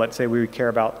example, let's say we care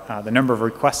about the number of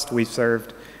requests we've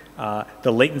served.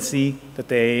 the latency that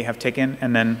they have taken,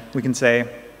 and then we can say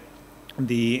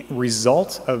the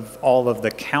result of all of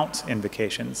the count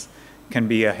invocations can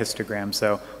be a histogram.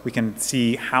 So we can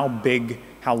see how big,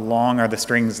 how long are the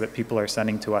strings that people are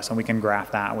sending to us, and we can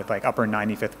graph that with like upper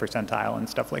 95th percentile and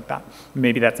stuff like that.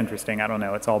 Maybe that's interesting, I don't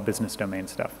know, it's all business domain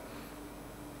stuff.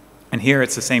 And here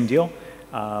it's the same deal.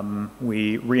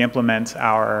 We re-implement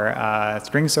our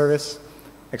string service,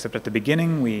 except at the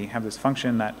beginning we have this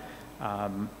function that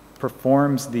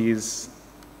performs these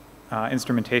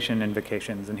instrumentation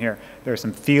invocations. And here there are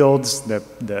some fields,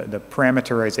 the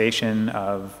parameterization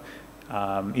of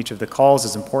each of the calls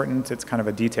is important. It's kind of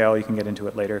a detail, you can get into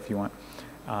it later if you want.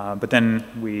 But then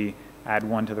we add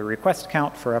one to the request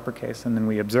count for uppercase, and then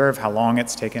we observe how long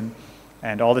it's taken.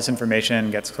 And all this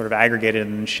information gets sort of aggregated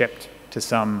and shipped to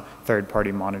some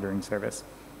third-party monitoring service.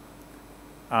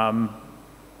 So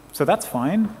that's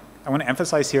fine. I want to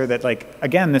emphasize here that, like,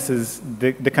 again, this is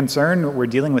the concern we're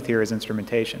dealing with here is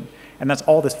instrumentation. And that's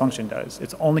all this function does.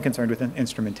 It's only concerned with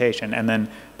instrumentation and then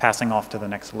passing off to the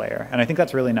next layer. And I think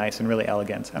that's really nice and really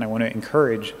elegant, and I want to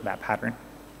encourage that pattern.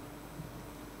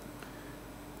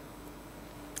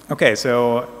 Okay,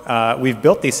 so we've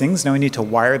built these things. Now we need to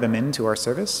wire them into our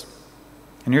service.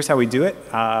 And here's how we do it.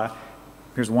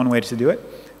 Here's one way to do it.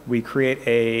 We create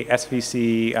a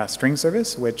SVC string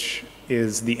service, which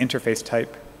is the interface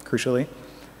type, crucially.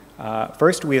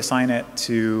 First, we assign it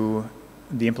to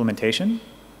the implementation,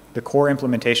 the core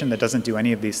implementation that doesn't do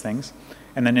any of these things.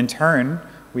 And then in turn,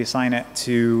 we assign it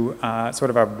to sort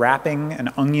of a wrapping, an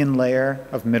onion layer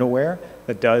of middleware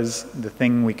that does the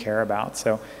thing we care about.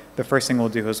 So the first thing we'll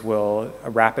do is we'll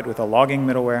wrap it with a logging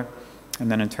middleware,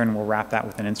 and then in turn we'll wrap that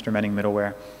with an instrumenting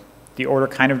middleware. The order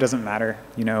kind of doesn't matter,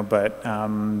 you know, but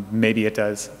maybe it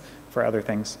does for other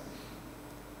things.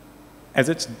 As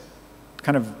it's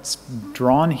kind of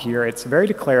drawn here, it's very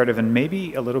declarative and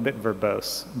maybe a little bit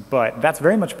verbose, but that's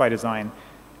very much by design.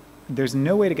 There's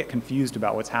no way to get confused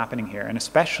about what's happening here, and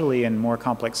especially in more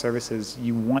complex services,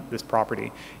 you want this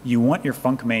property. You want your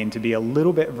func main to be a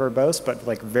little bit verbose, but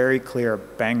like very clear,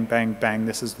 bang, bang, bang,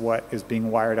 this is what is being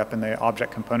wired up in the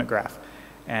object component graph.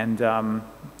 And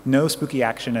no spooky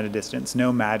action at a distance,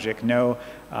 no magic, no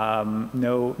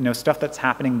stuff that's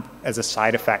happening as a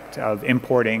side effect of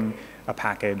importing a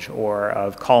package or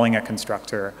of calling a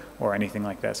constructor or anything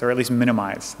like this, or at least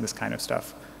minimize this kind of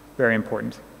stuff. Very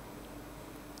important.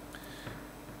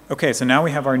 Okay, so now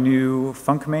we have our new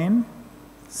func main.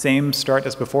 Same start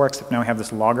as before, except now we have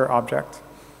this logger object.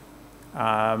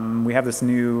 We have this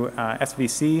new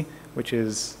SVC, which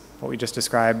is what we just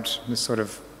described, this sort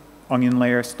of onion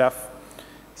layer stuff.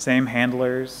 Same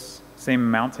handlers, same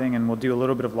mounting, and we'll do a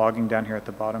little bit of logging down here at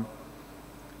the bottom.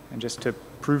 And just to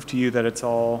prove to you that it's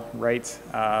all right,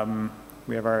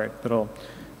 we have our little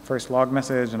first log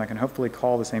message, and I can hopefully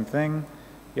call the same thing.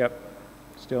 Yep,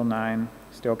 still 9,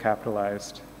 still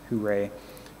capitalized, hooray.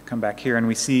 Come back here, and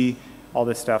we see all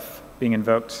this stuff being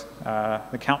invoked.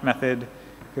 The count method,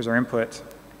 here's our input,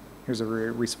 here's a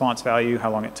response value,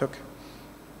 how long it took.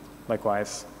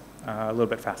 Likewise, a little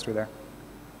bit faster there.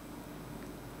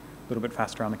 A little bit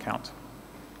faster on the count.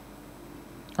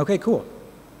 Okay, cool.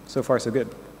 So far, so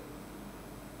good.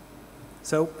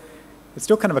 So it's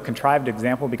still kind of a contrived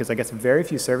example because I guess very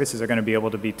few services are going to be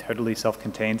able to be totally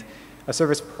self-contained. A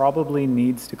service probably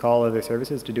needs to call other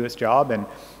services to do its job, and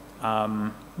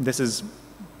this is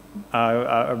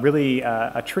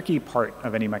a tricky part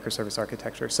of any microservice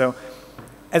architecture. So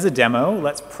as a demo,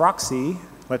 let's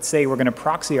say we're going to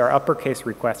proxy our uppercase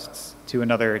requests to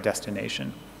another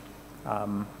destination.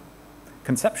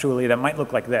 Conceptually, that might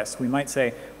look like this. We might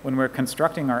say, when we're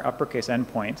constructing our uppercase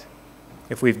endpoint,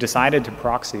 if we've decided to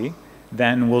proxy,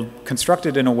 then we'll construct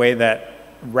it in a way that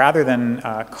rather than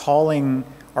calling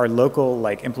our local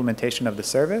implementation of the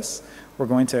service, we're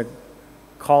going to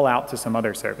call out to some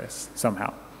other service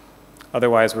somehow.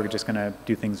 Otherwise, we're just going to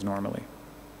do things normally.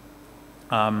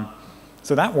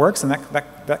 So that works, and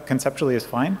that conceptually is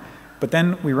fine. But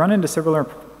then we run into similar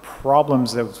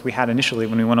problems that we had initially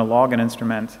when we want to log and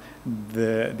instrument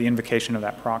the invocation of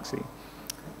that proxy.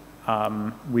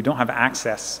 We don't have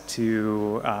access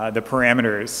to the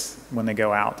parameters when they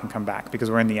go out and come back because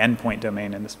we're in the endpoint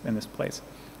domain in this place.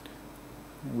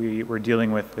 We're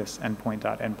dealing with this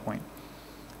endpoint.endpoint.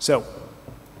 So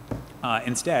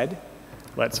instead,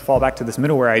 let's fall back to this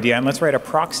middleware idea and let's write a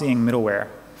proxying middleware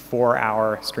for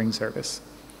our string service.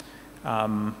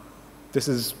 This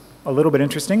is a little bit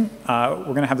interesting. We're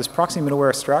going to have this proxy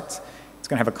middleware struct. It's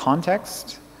going to have a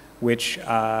context, which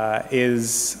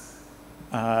is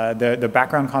the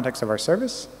background context of our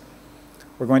service.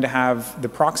 We're going to have the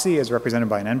proxy as represented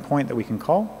by an endpoint that we can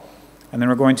call. And then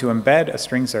we're going to embed a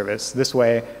string service. This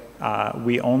way,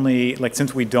 we only, like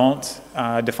since we don't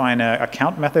define a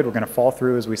count method, we're going to fall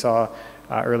through, as we saw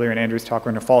earlier in Andrew's talk,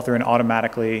 we're going to fall through and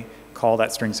automatically call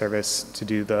that string service to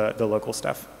do the local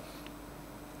stuff.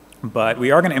 But we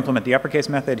are going to implement the uppercase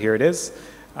method. Here it is.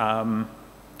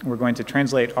 We're going to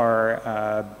translate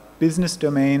our business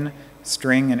domain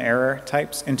string and error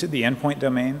types into the endpoint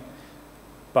domain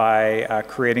by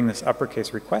creating this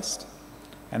uppercase request.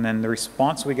 And then the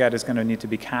response we get is going to need to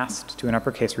be cast to an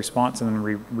uppercase response and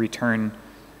then return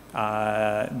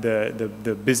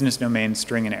the business domain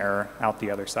string and error out the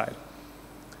other side.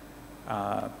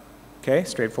 Okay,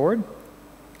 straightforward.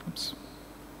 Oops.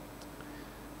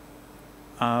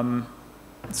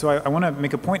 So I want to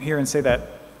make a point here and say that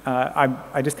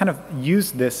I just kind of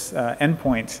used this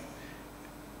endpoint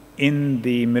in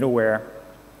the middleware,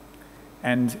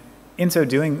 and in so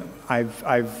doing,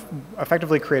 I've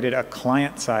effectively created a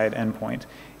client-side endpoint.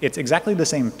 It's exactly the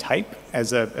same type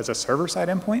as a server-side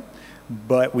endpoint,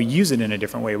 but we use it in a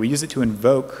different way. We use it to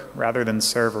invoke rather than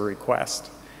serve a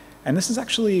request. And this is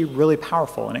actually really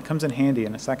powerful, and it comes in handy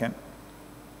in a second.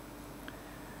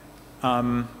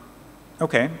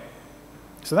 Okay,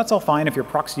 so that's all fine if your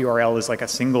proxy URL is like a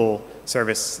single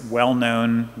service,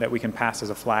 well-known, that we can pass as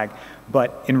a flag.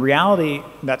 But in reality,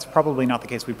 that's probably not the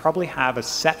case. We probably have a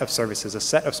set of services, a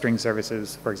set of string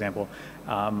services, for example,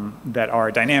 that are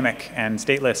dynamic and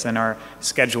stateless and are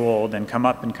scheduled and come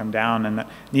up and come down and that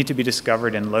need to be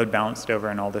discovered and load balanced over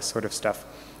and all this sort of stuff.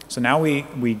 So now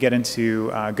we get into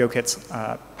GoKit's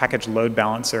package load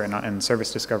balancer and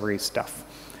service discovery stuff.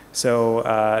 So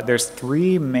there's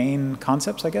three main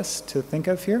concepts, I guess, to think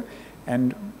of here.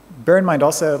 And bear in mind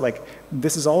also, like,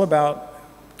 this is all about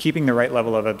keeping the right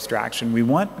level of abstraction. We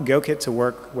want GoKit to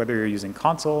work whether you're using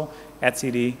console,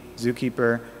 etcd,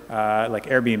 Zookeeper, like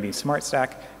Airbnb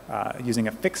SmartStack, using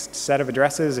a fixed set of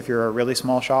addresses if you're a really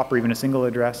small shop or even a single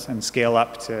address, and scale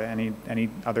up to any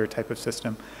other type of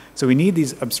system. So we need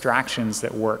these abstractions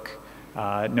that work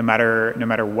no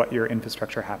matter what your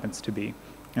infrastructure happens to be.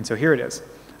 And so here it is.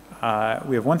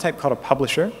 We have one type called a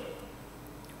publisher.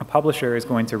 A publisher is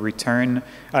going to return,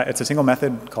 it's a single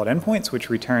method called endpoints, which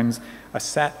returns a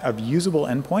set of usable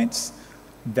endpoints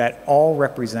that all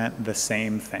represent the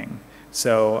same thing.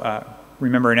 So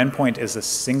remember, an endpoint is a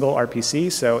single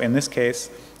RPC. So in this case,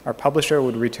 our publisher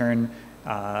would return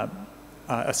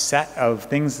a set of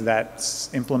things that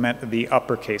implement the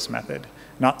uppercase method.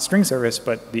 Not string service,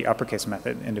 but the uppercase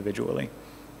method individually.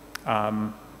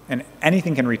 And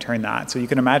anything can return that. So you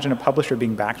can imagine a publisher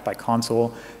being backed by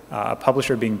console, a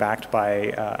publisher being backed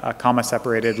by a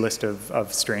comma-separated list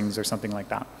of strings or something like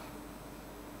that.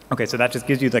 Okay, so that just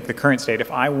gives you like the current state.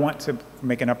 If I want to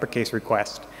make an uppercase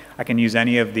request, I can use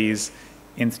any of these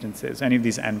instances, any of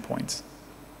these endpoints.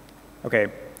 Okay,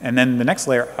 and then the next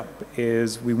layer up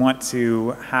is we want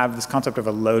to have this concept of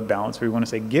a load balancer. We want to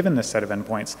say, given this set of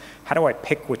endpoints, how do I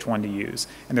pick which one to use?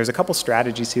 And there's a couple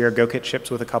strategies here. GoKit ships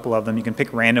with a couple of them. You can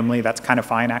pick randomly. That's kind of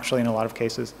fine, actually, in a lot of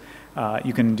cases.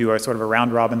 You can do a sort of a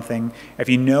round-robin thing. If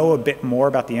you know a bit more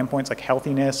about the endpoints, like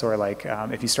healthiness, or like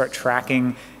if you start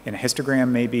tracking in a histogram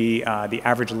maybe the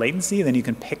average latency, then you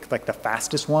can pick like the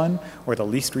fastest one or the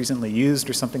least recently used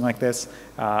or something like this.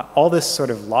 All this sort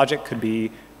of logic could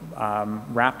be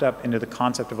wrapped up into the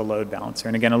concept of a load balancer.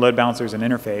 And again, a load balancer is an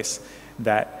interface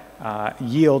that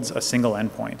yields a single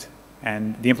endpoint.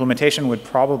 And the implementation would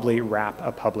probably wrap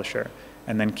a publisher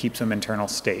and then keep some internal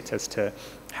state as to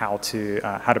how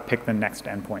to pick the next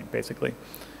endpoint, basically.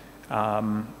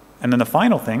 And then the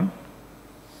final thing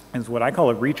is what I call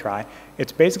a retry.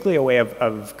 It's basically a way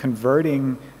of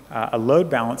converting a load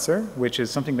balancer, which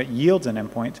is something that yields an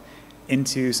endpoint,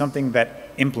 into something that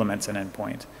implements an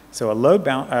endpoint. So a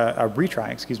retry,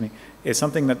 excuse me, is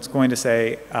something that's going to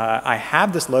say, I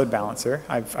have this load balancer.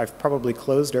 I've probably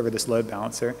closed over this load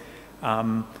balancer.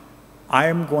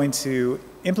 I'm going to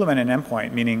implement an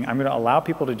endpoint, meaning I'm going to allow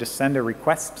people to just send a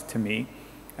request to me,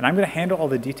 and I'm going to handle all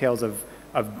the details of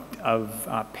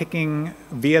picking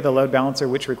via the load balancer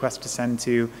which request to send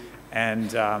to,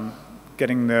 and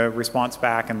getting the response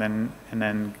back, and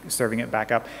then serving it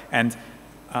back up. And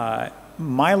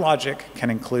my logic can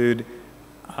include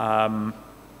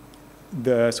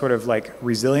the sort of like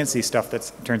resiliency stuff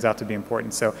that turns out to be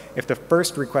important. So if the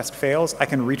first request fails, I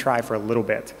can retry for a little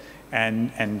bit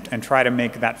and try to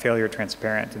make that failure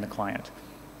transparent in the client.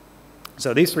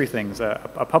 So these three things,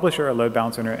 a publisher, a load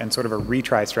balancer, and sort of a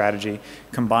retry strategy,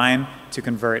 combine to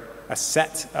convert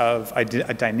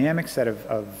a dynamic set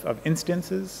of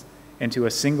instances into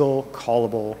a single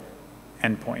callable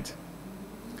endpoint.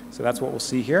 So that's what we'll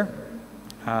see here.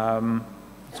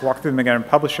 Let's walk through them again.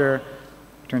 Publisher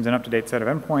returns an up-to-date set of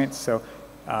endpoints. So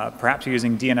Perhaps you're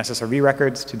using DNSSRV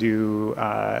records to do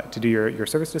your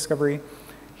service discovery.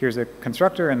 Here's a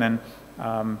constructor, and then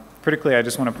critically, I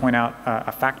just want to point out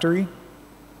a factory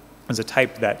as a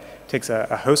type that takes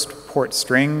a host port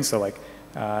string, so like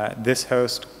this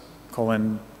host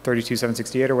colon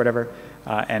 32768 or whatever,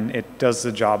 and it does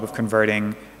the job of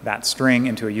converting that string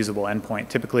into a usable endpoint,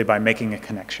 typically by making a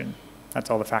connection. That's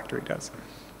all the factory does.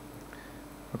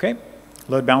 Okay,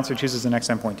 load balancer chooses the next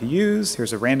endpoint to use.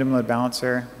 Here's a random load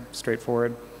balancer,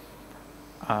 straightforward.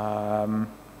 And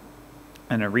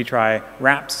a retry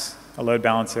wraps a load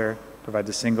balancer, provides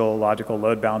a single logical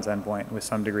load balance endpoint with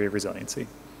some degree of resiliency.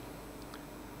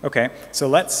 Okay, so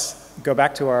let's go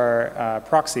back to our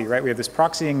proxy, right? We have this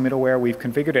proxying middleware. We've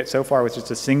configured it so far with just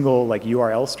a single like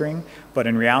URL string, but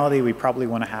in reality, we probably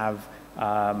want to have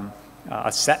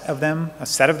a set of them. A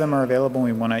set of them are available,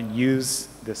 and we want to use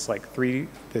this like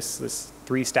this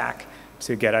three stack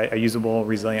to get a usable,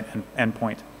 resilient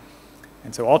endpoint.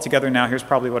 And so altogether now, here's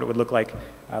probably what it would look like.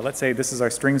 Let's say this is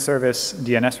our string service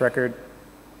DNS record.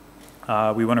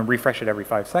 We want to refresh it every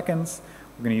 5 seconds.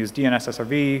 We're going to use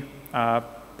DNSSRV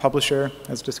publisher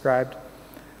as described.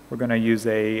 We're going to use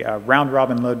a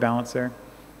round-robin load balancer.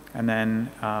 And then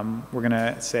we're going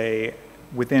to say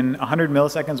within 100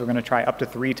 milliseconds, we're going to try up to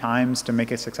 3 times to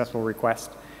make a successful request.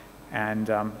 And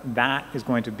that is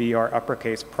going to be our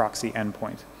uppercase proxy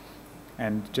endpoint.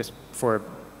 And just for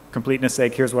completeness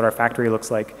sake, here's what our factory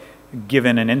looks like.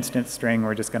 Given an instance string,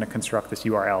 we're just going to construct this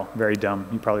URL. Very dumb.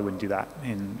 You probably wouldn't do that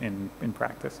in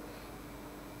practice.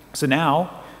 So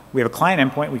now we have a client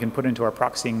endpoint we can put into our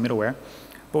proxying middleware,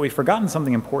 but we've forgotten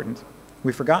something important.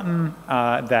 We've forgotten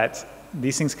that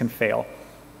these things can fail,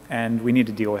 and we need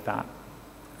to deal with that.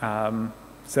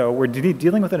 So we're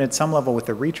dealing with it at some level with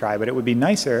the retry, but it would be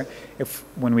nicer if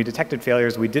when we detected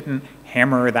failures, we didn't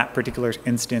hammer that particular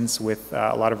instance with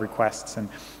a lot of requests, and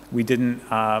we didn't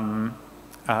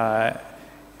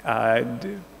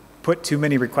put too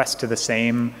many requests to the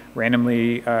same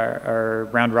randomly or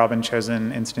round-robin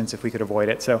chosen instance if we could avoid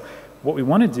it. So what we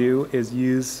want to do is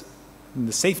use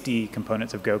the safety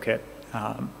components of GoKit,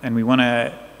 and we want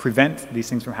to prevent these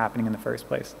things from happening in the first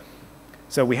place.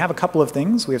 So we have a couple of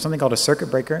things. We have something called a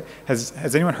circuit breaker.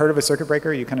 Has anyone heard of a circuit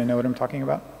breaker? You kind of know what I'm talking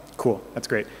about? Cool, that's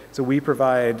great. So we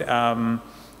provide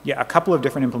a couple of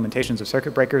different implementations of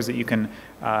circuit breakers that you can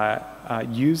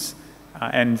use.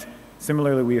 And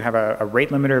similarly, we have a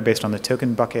rate limiter based on the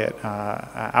token bucket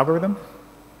algorithm.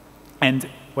 And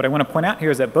what I want to point out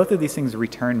here is that both of these things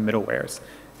return middlewares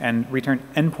and return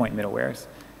endpoint middlewares.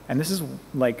 And this is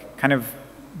like kind of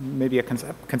maybe a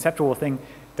conceptual thing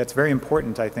that's very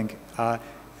important, I think.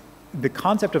 The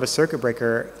concept of a circuit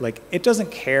breaker, like, it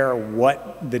doesn't care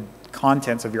what the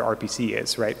contents of your RPC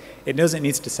is, right? It knows it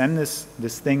needs to send this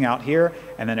thing out here,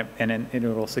 and then it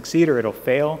will succeed or it'll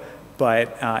fail,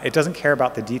 but it doesn't care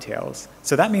about the details.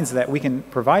 So that means that we can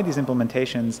provide these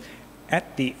implementations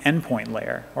at the endpoint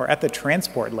layer or at the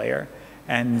transport layer,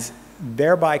 and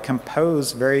thereby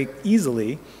compose very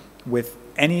easily with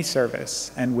any service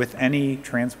and with any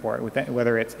transport,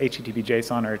 whether it's HTTP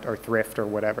JSON or Thrift or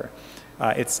whatever.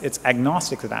 It's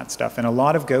agnostic to that stuff, and a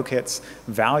lot of GoKit's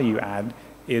value add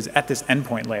is at this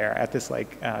endpoint layer, at this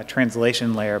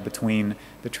translation layer between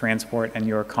the transport and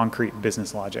your concrete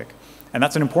business logic. And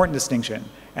that's an important distinction,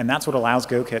 and that's what allows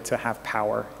GoKit to have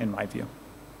power, in my view.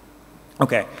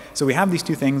 Okay, so we have these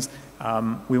two things.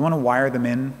 We want to wire them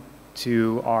in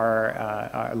to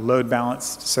our load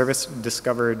balanced service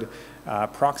discovered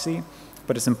proxy,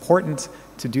 but it's important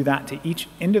to do that to each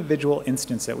individual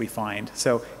instance that we find.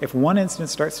 So if one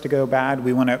instance starts to go bad,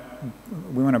 we want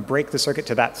to break the circuit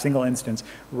to that single instance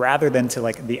rather than to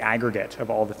like the aggregate of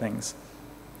all the things.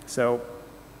 So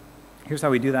here's how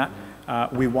we do that.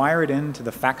 We wire it into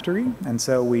the factory, and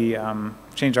so we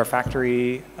change our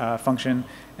factory function,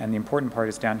 and the important part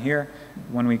is down here.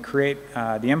 When we create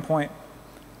the endpoint,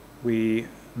 we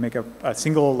make a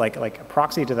single like a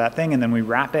proxy to that thing, and then we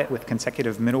wrap it with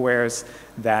consecutive middlewares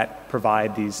that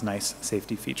provide these nice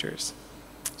safety features.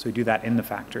 So we do that in the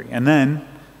factory, and then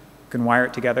you can wire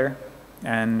it together.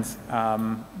 And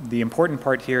the important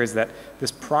part here is that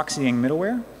this proxying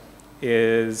middleware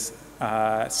is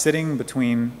sitting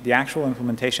between the actual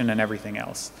implementation and everything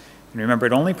else. And remember,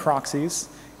 it only proxies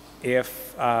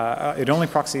if it only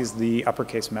proxies the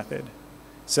uppercase method.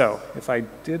 So if I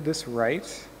did this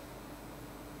right.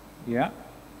 Yeah,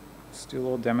 let's do a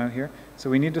little demo here. So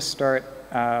we need to start,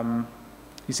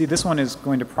 you see this one is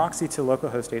going to proxy to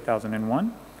localhost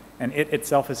 8001, and it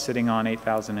itself is sitting on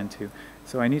 8002.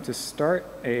 So I need to start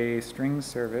a string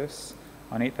service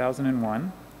on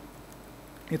 8001.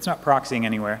 It's not proxying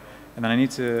anywhere. And then I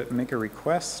need to make a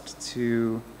request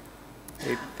to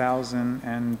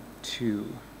 8002.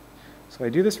 So I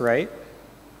do this right.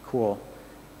 Cool.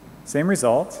 Same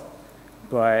result,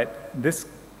 but this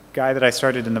guy that I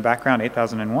started in the background,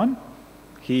 8001,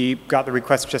 he got the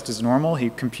request just as normal.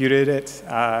 He computed it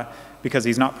because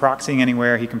he's not proxying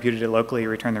anywhere. He computed it locally,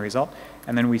 returned the result.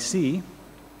 And then we see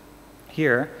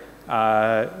here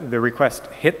the request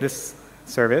hit this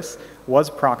service, was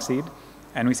proxied,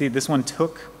 and we see this one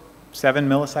took 7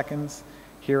 milliseconds.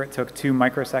 Here it took 2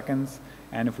 microseconds.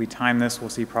 And if we time this, we'll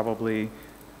see probably,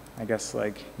 I guess,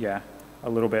 like, yeah, a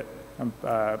little bit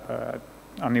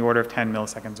on the order of 10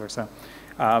 milliseconds or so.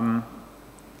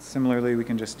 Similarly, we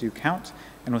can just do count,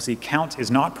 and we'll see count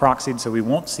is not proxied, so we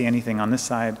won't see anything on this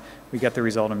side. We get the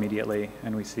result immediately,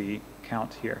 and we see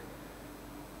count here.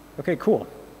 Okay, cool.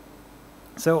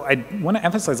 So I want to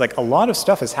emphasize, like, a lot of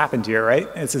stuff has happened here,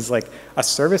 right? This is like a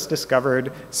service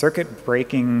discovered, circuit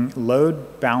breaking,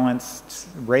 load balanced,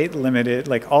 rate limited,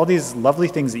 like all these lovely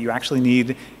things that you actually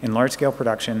need in large scale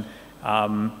production.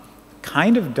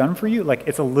 Kind of done for you. Like,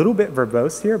 it's a little bit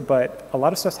verbose here, but a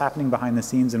lot of stuff's happening behind the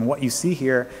scenes, and what you see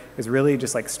here is really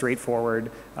just like straightforward.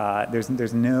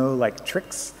 There's no like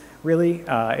tricks really.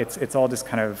 It's all just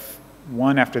kind of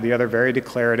one after the other, very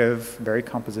declarative, very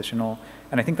compositional,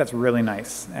 and I think that's really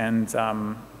nice. And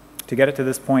to get it to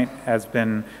this point has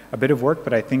been a bit of work,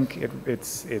 but I think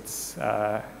it's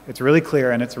really clear,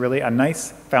 and it's really a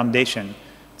nice foundation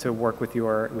to work with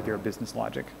your business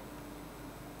logic.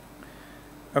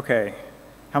 Okay,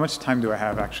 how much time do I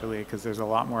have actually? Because there's a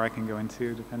lot more I can go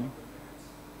into depending.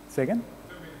 Say again?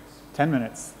 10 minutes. 10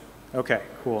 minutes. Okay,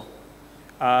 cool.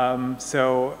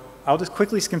 So I'll just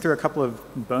quickly skim through a couple of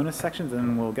bonus sections, and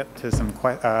then we'll get to some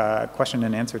question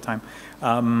and answer time.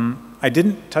 I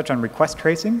didn't touch on request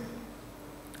tracing.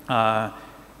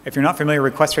 If you're not familiar,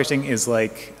 request tracing is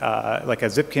like a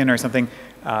Zipkin or something,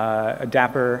 a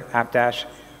Dapper, AppDash.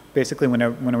 Basically, when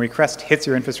a request hits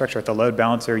your infrastructure at the load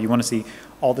balancer, you want to see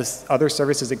all this other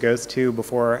services it goes to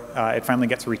before it finally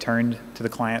gets returned to the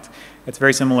client. It's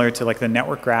very similar to like the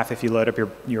network graph if you load up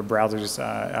your browser's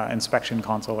inspection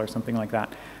console or something like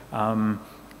that.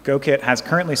 GoKit has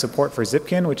currently support for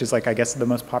Zipkin, which is like, I guess, the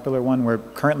most popular one. We're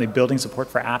currently building support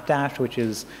for AppDash, which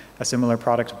is a similar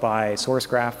product by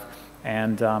SourceGraph.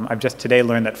 And I've just today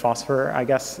learned that Phosphor, I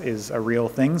guess, is a real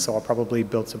thing, so I'll probably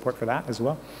build support for that as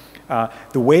well.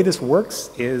 The way this works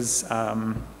is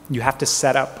you have to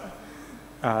set up,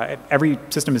 every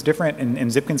system is different. In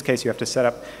Zipkin's case, you have to set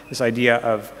up this idea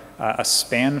of a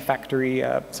span factory,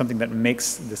 something that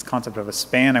makes this concept of a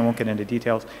span. I won't get into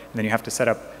details. And then you have to set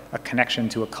up a connection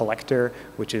to a collector,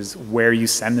 which is where you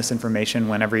send this information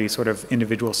when every sort of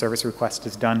individual service request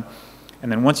is done. And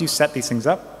then once you set these things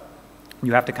up,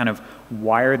 you have to kind of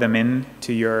wire them in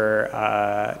to your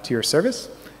service.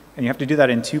 And you have to do that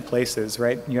in 2 places,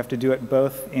 right? You have to do it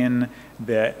both in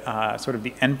the sort of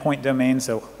the endpoint domain.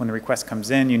 So when the request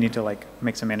comes in, you need to like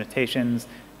make some annotations,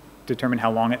 determine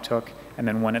how long it took, and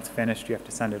then when it's finished, you have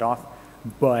to send it off.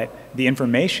 But the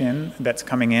information that's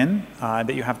coming in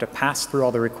that you have to pass through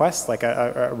all the requests, like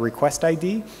a request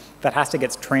ID, that has to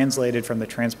get translated from the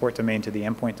transport domain to the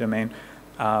endpoint domain.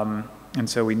 And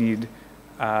so we need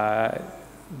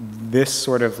this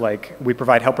sort of like, we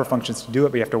provide helper functions to do it,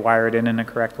 but you have to wire it in a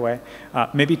correct way.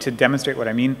 Maybe to demonstrate what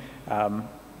I mean,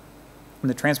 in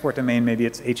the transport domain, maybe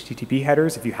it's HTTP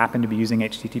headers. If you happen to be using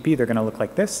HTTP, they're going to look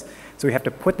like this. So we have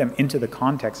to put them into the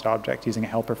context object using a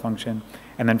helper function.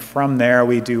 And then from there,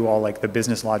 we do all like the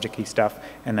business logic-y stuff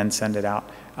and then send it out.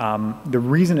 The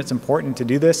reason it's important to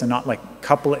do this and not like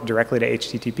couple it directly to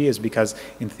HTTP is because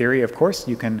in theory, of course,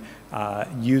 you can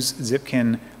use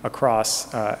Zipkin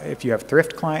across, if you have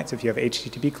Thrift clients, if you have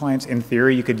HTTP clients, in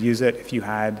theory, you could use it if you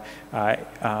had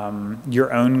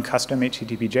your own custom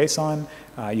HTTP JSON.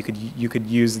 You could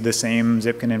use the same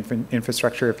Zipkin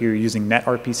infrastructure if you're using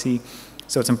NetRPC.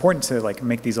 So it's important to like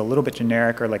make these a little bit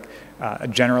generic or like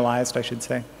generalized, I should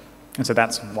say. And so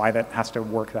that's why that has to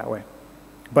work that way.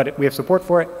 But we have support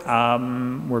for it.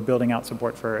 We're building out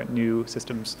support for new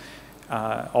systems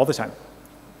all the time.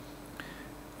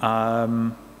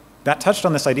 That touched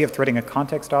on this idea of threading a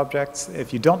context objects.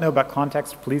 If you don't know about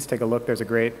context, please take a look. There's a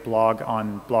great blog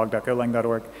on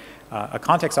blog.golang.org. A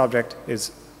context object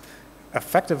is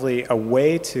effectively a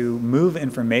way to move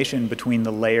information between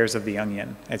the layers of the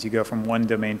onion as you go from one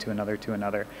domain to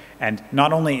another. And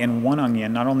not only in one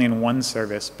onion, not only in one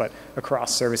service, but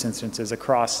across service instances,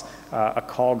 across a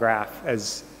call graph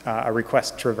as a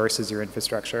request traverses your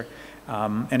infrastructure.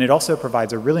 And it also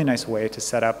provides a really nice way to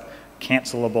set up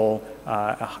cancelable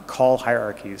call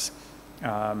hierarchies.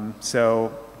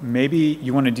 So maybe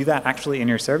you want to do that actually in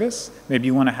your service. Maybe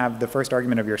you want to have the first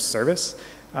argument of your service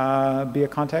be a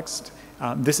context.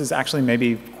 This is actually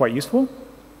maybe quite useful.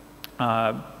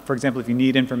 For example, if you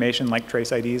need information like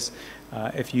trace IDs,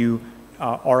 if you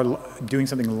are doing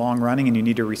something long running and you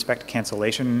need to respect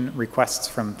cancellation requests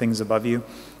from things above you,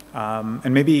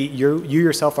 and maybe you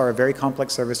yourself are a very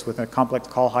complex service with a complex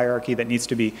call hierarchy that needs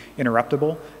to be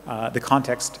interruptible, the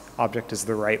context object is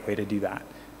the right way to do that.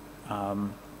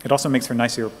 It also makes for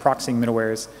nicer proxying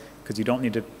middlewares because you don't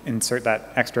need to insert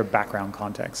that extra background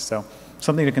context. So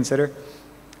something to consider.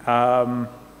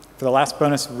 For the last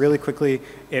bonus, really quickly,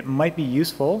 it might be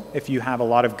useful if you have a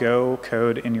lot of Go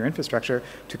code in your infrastructure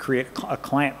to create a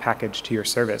client package to your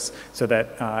service so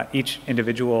that each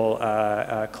individual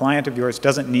client of yours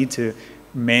doesn't need to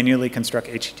manually construct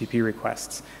HTTP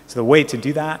requests. So the way to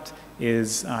do that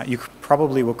is you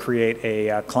probably will create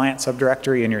a client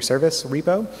subdirectory in your service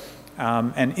repo.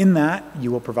 And in that, you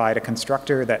will provide a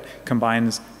constructor that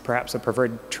combines perhaps a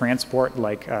preferred transport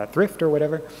like thrift or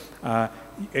whatever.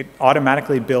 It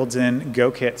automatically builds in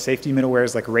GoKit safety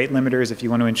middlewares like rate limiters if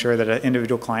you want to ensure that an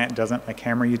individual client doesn't like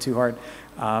hammer you too hard.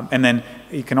 And then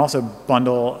you can also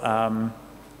bundle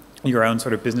your own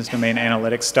sort of business domain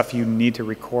analytics, stuff you need to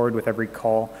record with every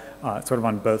call, sort of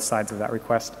on both sides of that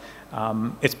request.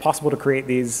 It's possible to create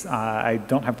these. I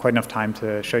don't have quite enough time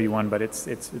to show you one, but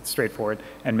it's straightforward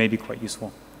and maybe quite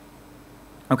useful.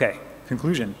 Okay,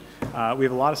 conclusion. We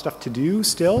have a lot of stuff to do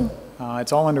still.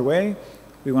 It's all underway.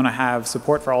 We want to have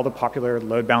support for all the popular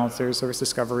load balancers, service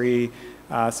discovery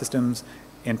systems.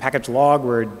 In package log,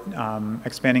 we're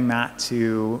expanding that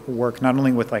to work not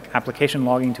only with like application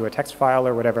logging to a text file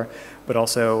or whatever, but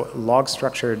also log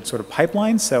structured sort of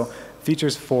pipelines. So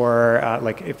features for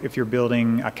like if you're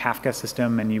building a Kafka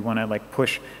system and you want to like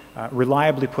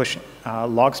reliably push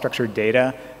log structured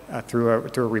data through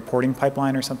a reporting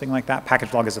pipeline or something like that.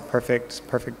 Package log is a perfect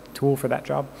tool for that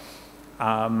job.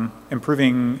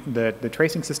 Improving the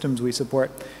tracing systems we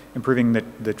support, improving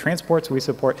the transports we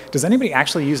support. Does anybody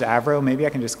actually use Avro? Maybe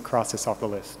I can just cross this off the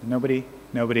list. Nobody?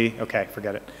 Nobody? Okay,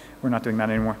 forget it. We're not doing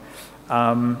that anymore.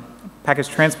 Package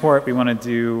transport, we want to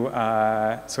do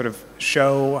sort of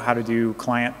show how to do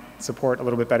client support a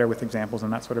little bit better with examples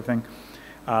and that sort of thing.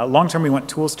 Long term, we want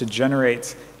tools to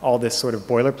generate all this sort of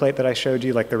boilerplate that I showed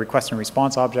you, like the request and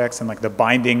response objects and like the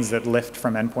bindings that lift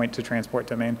from endpoint to transport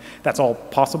domain. That's all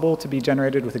possible to be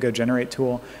generated with a GoGenerate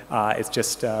tool. It's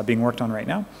just being worked on right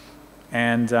now.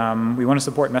 And we want to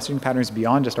support messaging patterns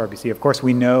beyond just RPC. Of course,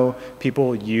 we know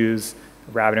people use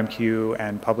RabbitMQ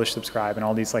and publish, subscribe, and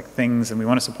all these like things, and we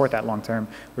want to support that long term.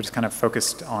 We're just kind of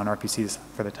focused on RPCs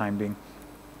for the time being.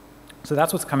 So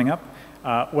that's what's coming up.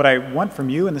 What I want from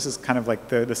you, and this is kind of like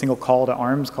the single call to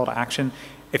arms, call to action,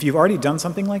 if you've already done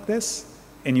something like this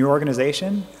in your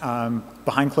organization,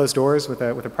 behind closed doors with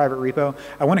a private repo,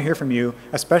 I want to hear from you,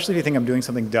 especially if you think I'm doing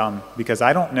something dumb, because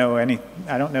I don't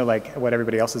know like what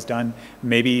everybody else has done.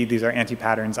 Maybe these are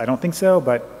anti-patterns. I don't think so,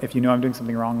 but if you know I'm doing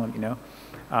something wrong, let me know.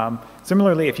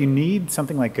 Similarly, if you need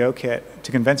something like GoKit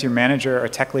to convince your manager or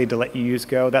tech lead to let you use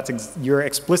Go, you're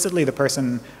explicitly the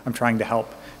person I'm trying to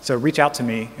help. So reach out to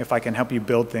me if I can help you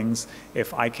build things,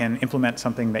 if I can implement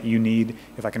something that you need,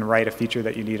 if I can write a feature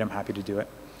that you need, I'm happy to do it.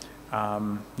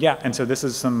 Yeah, and so this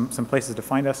is some places to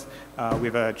find us. We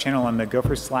have a channel on the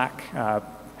Gopher Slack,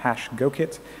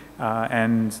 #GoKit,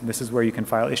 and this is where you can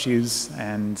file issues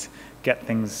and get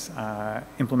things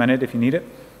implemented if you need it.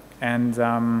 And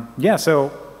yeah,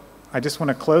 so I just want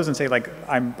to close and say, like,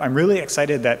 I'm really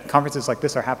excited that conferences like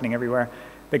this are happening everywhere.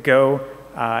 That Go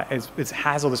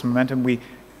has all this momentum.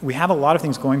 We have a lot of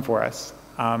things going for us.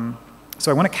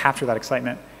 So I want to capture that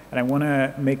excitement, and I want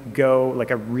to make Go like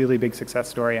a really big success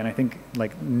story. And I think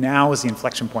like now is the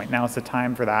inflection point. Now is the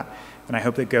time for that. And I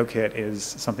hope that GoKit is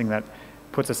something that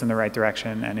puts us in the right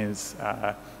direction and is,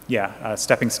 yeah, a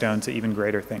stepping stone to even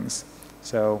greater things.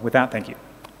 So with that, thank you.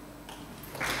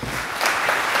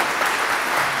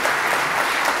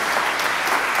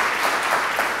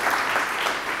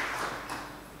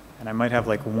 And I might have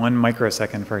like 1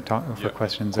 microsecond for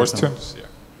questions. Questions? Yeah.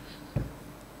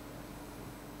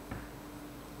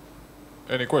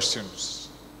 Any questions?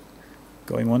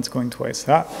 Going once, going twice.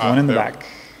 One in the back.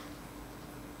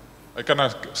 I can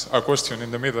ask a question in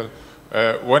the middle.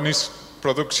 When is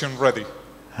production ready?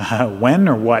 When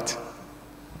or what?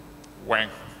 When.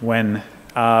 When.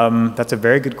 That's a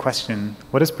very good question.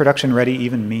 What does production ready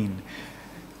even mean?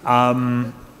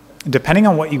 Depending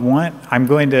on what you want, I'm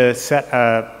going to set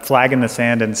a flag in the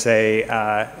sand and say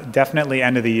definitely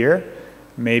end of the year,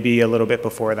 maybe a little bit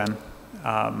before then.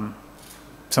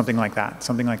 Something like that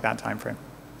time frame.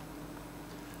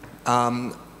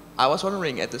 I was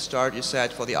wondering, at the start you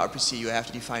said for the RPC you have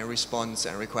to define response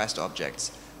and request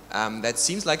objects. That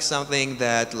seems like something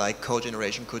that like code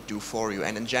generation could do for you.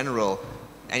 And in general,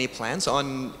 any plans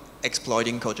on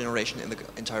exploiting code generation in the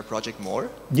entire project more?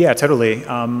 Yeah, totally.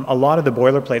 A lot of the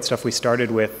boilerplate stuff we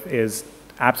started with is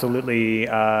absolutely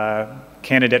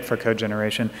candidate for code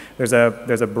generation. There's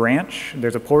a branch,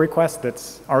 there's a pull request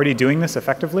that's already doing this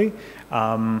effectively.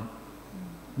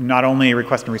 Not only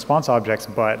request and response objects,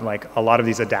 but like a lot of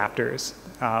these adapters.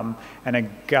 And a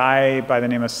guy by the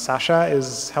name of Sasha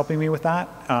is helping me with that.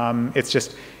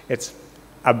 It's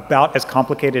about as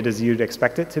complicated as you'd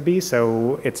expect it to be,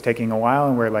 so it's taking a while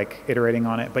and we're like iterating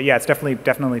on it. But yeah, it's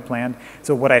definitely planned.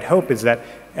 So what I'd hope is that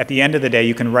at the end of the day,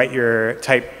 you can write your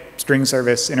type string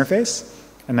service interface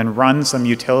and then run some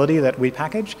utility that we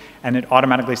package, and it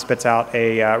automatically spits out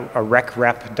a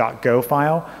recrep.go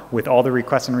file with all the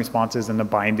requests and responses and the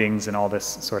bindings and all this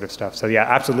sort of stuff. So yeah,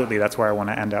 absolutely, that's where I want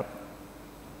to end up.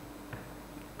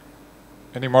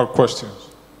 Any more questions?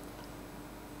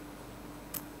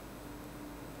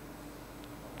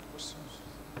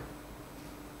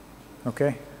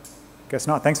 Okay, guess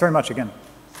not. Thanks very much again.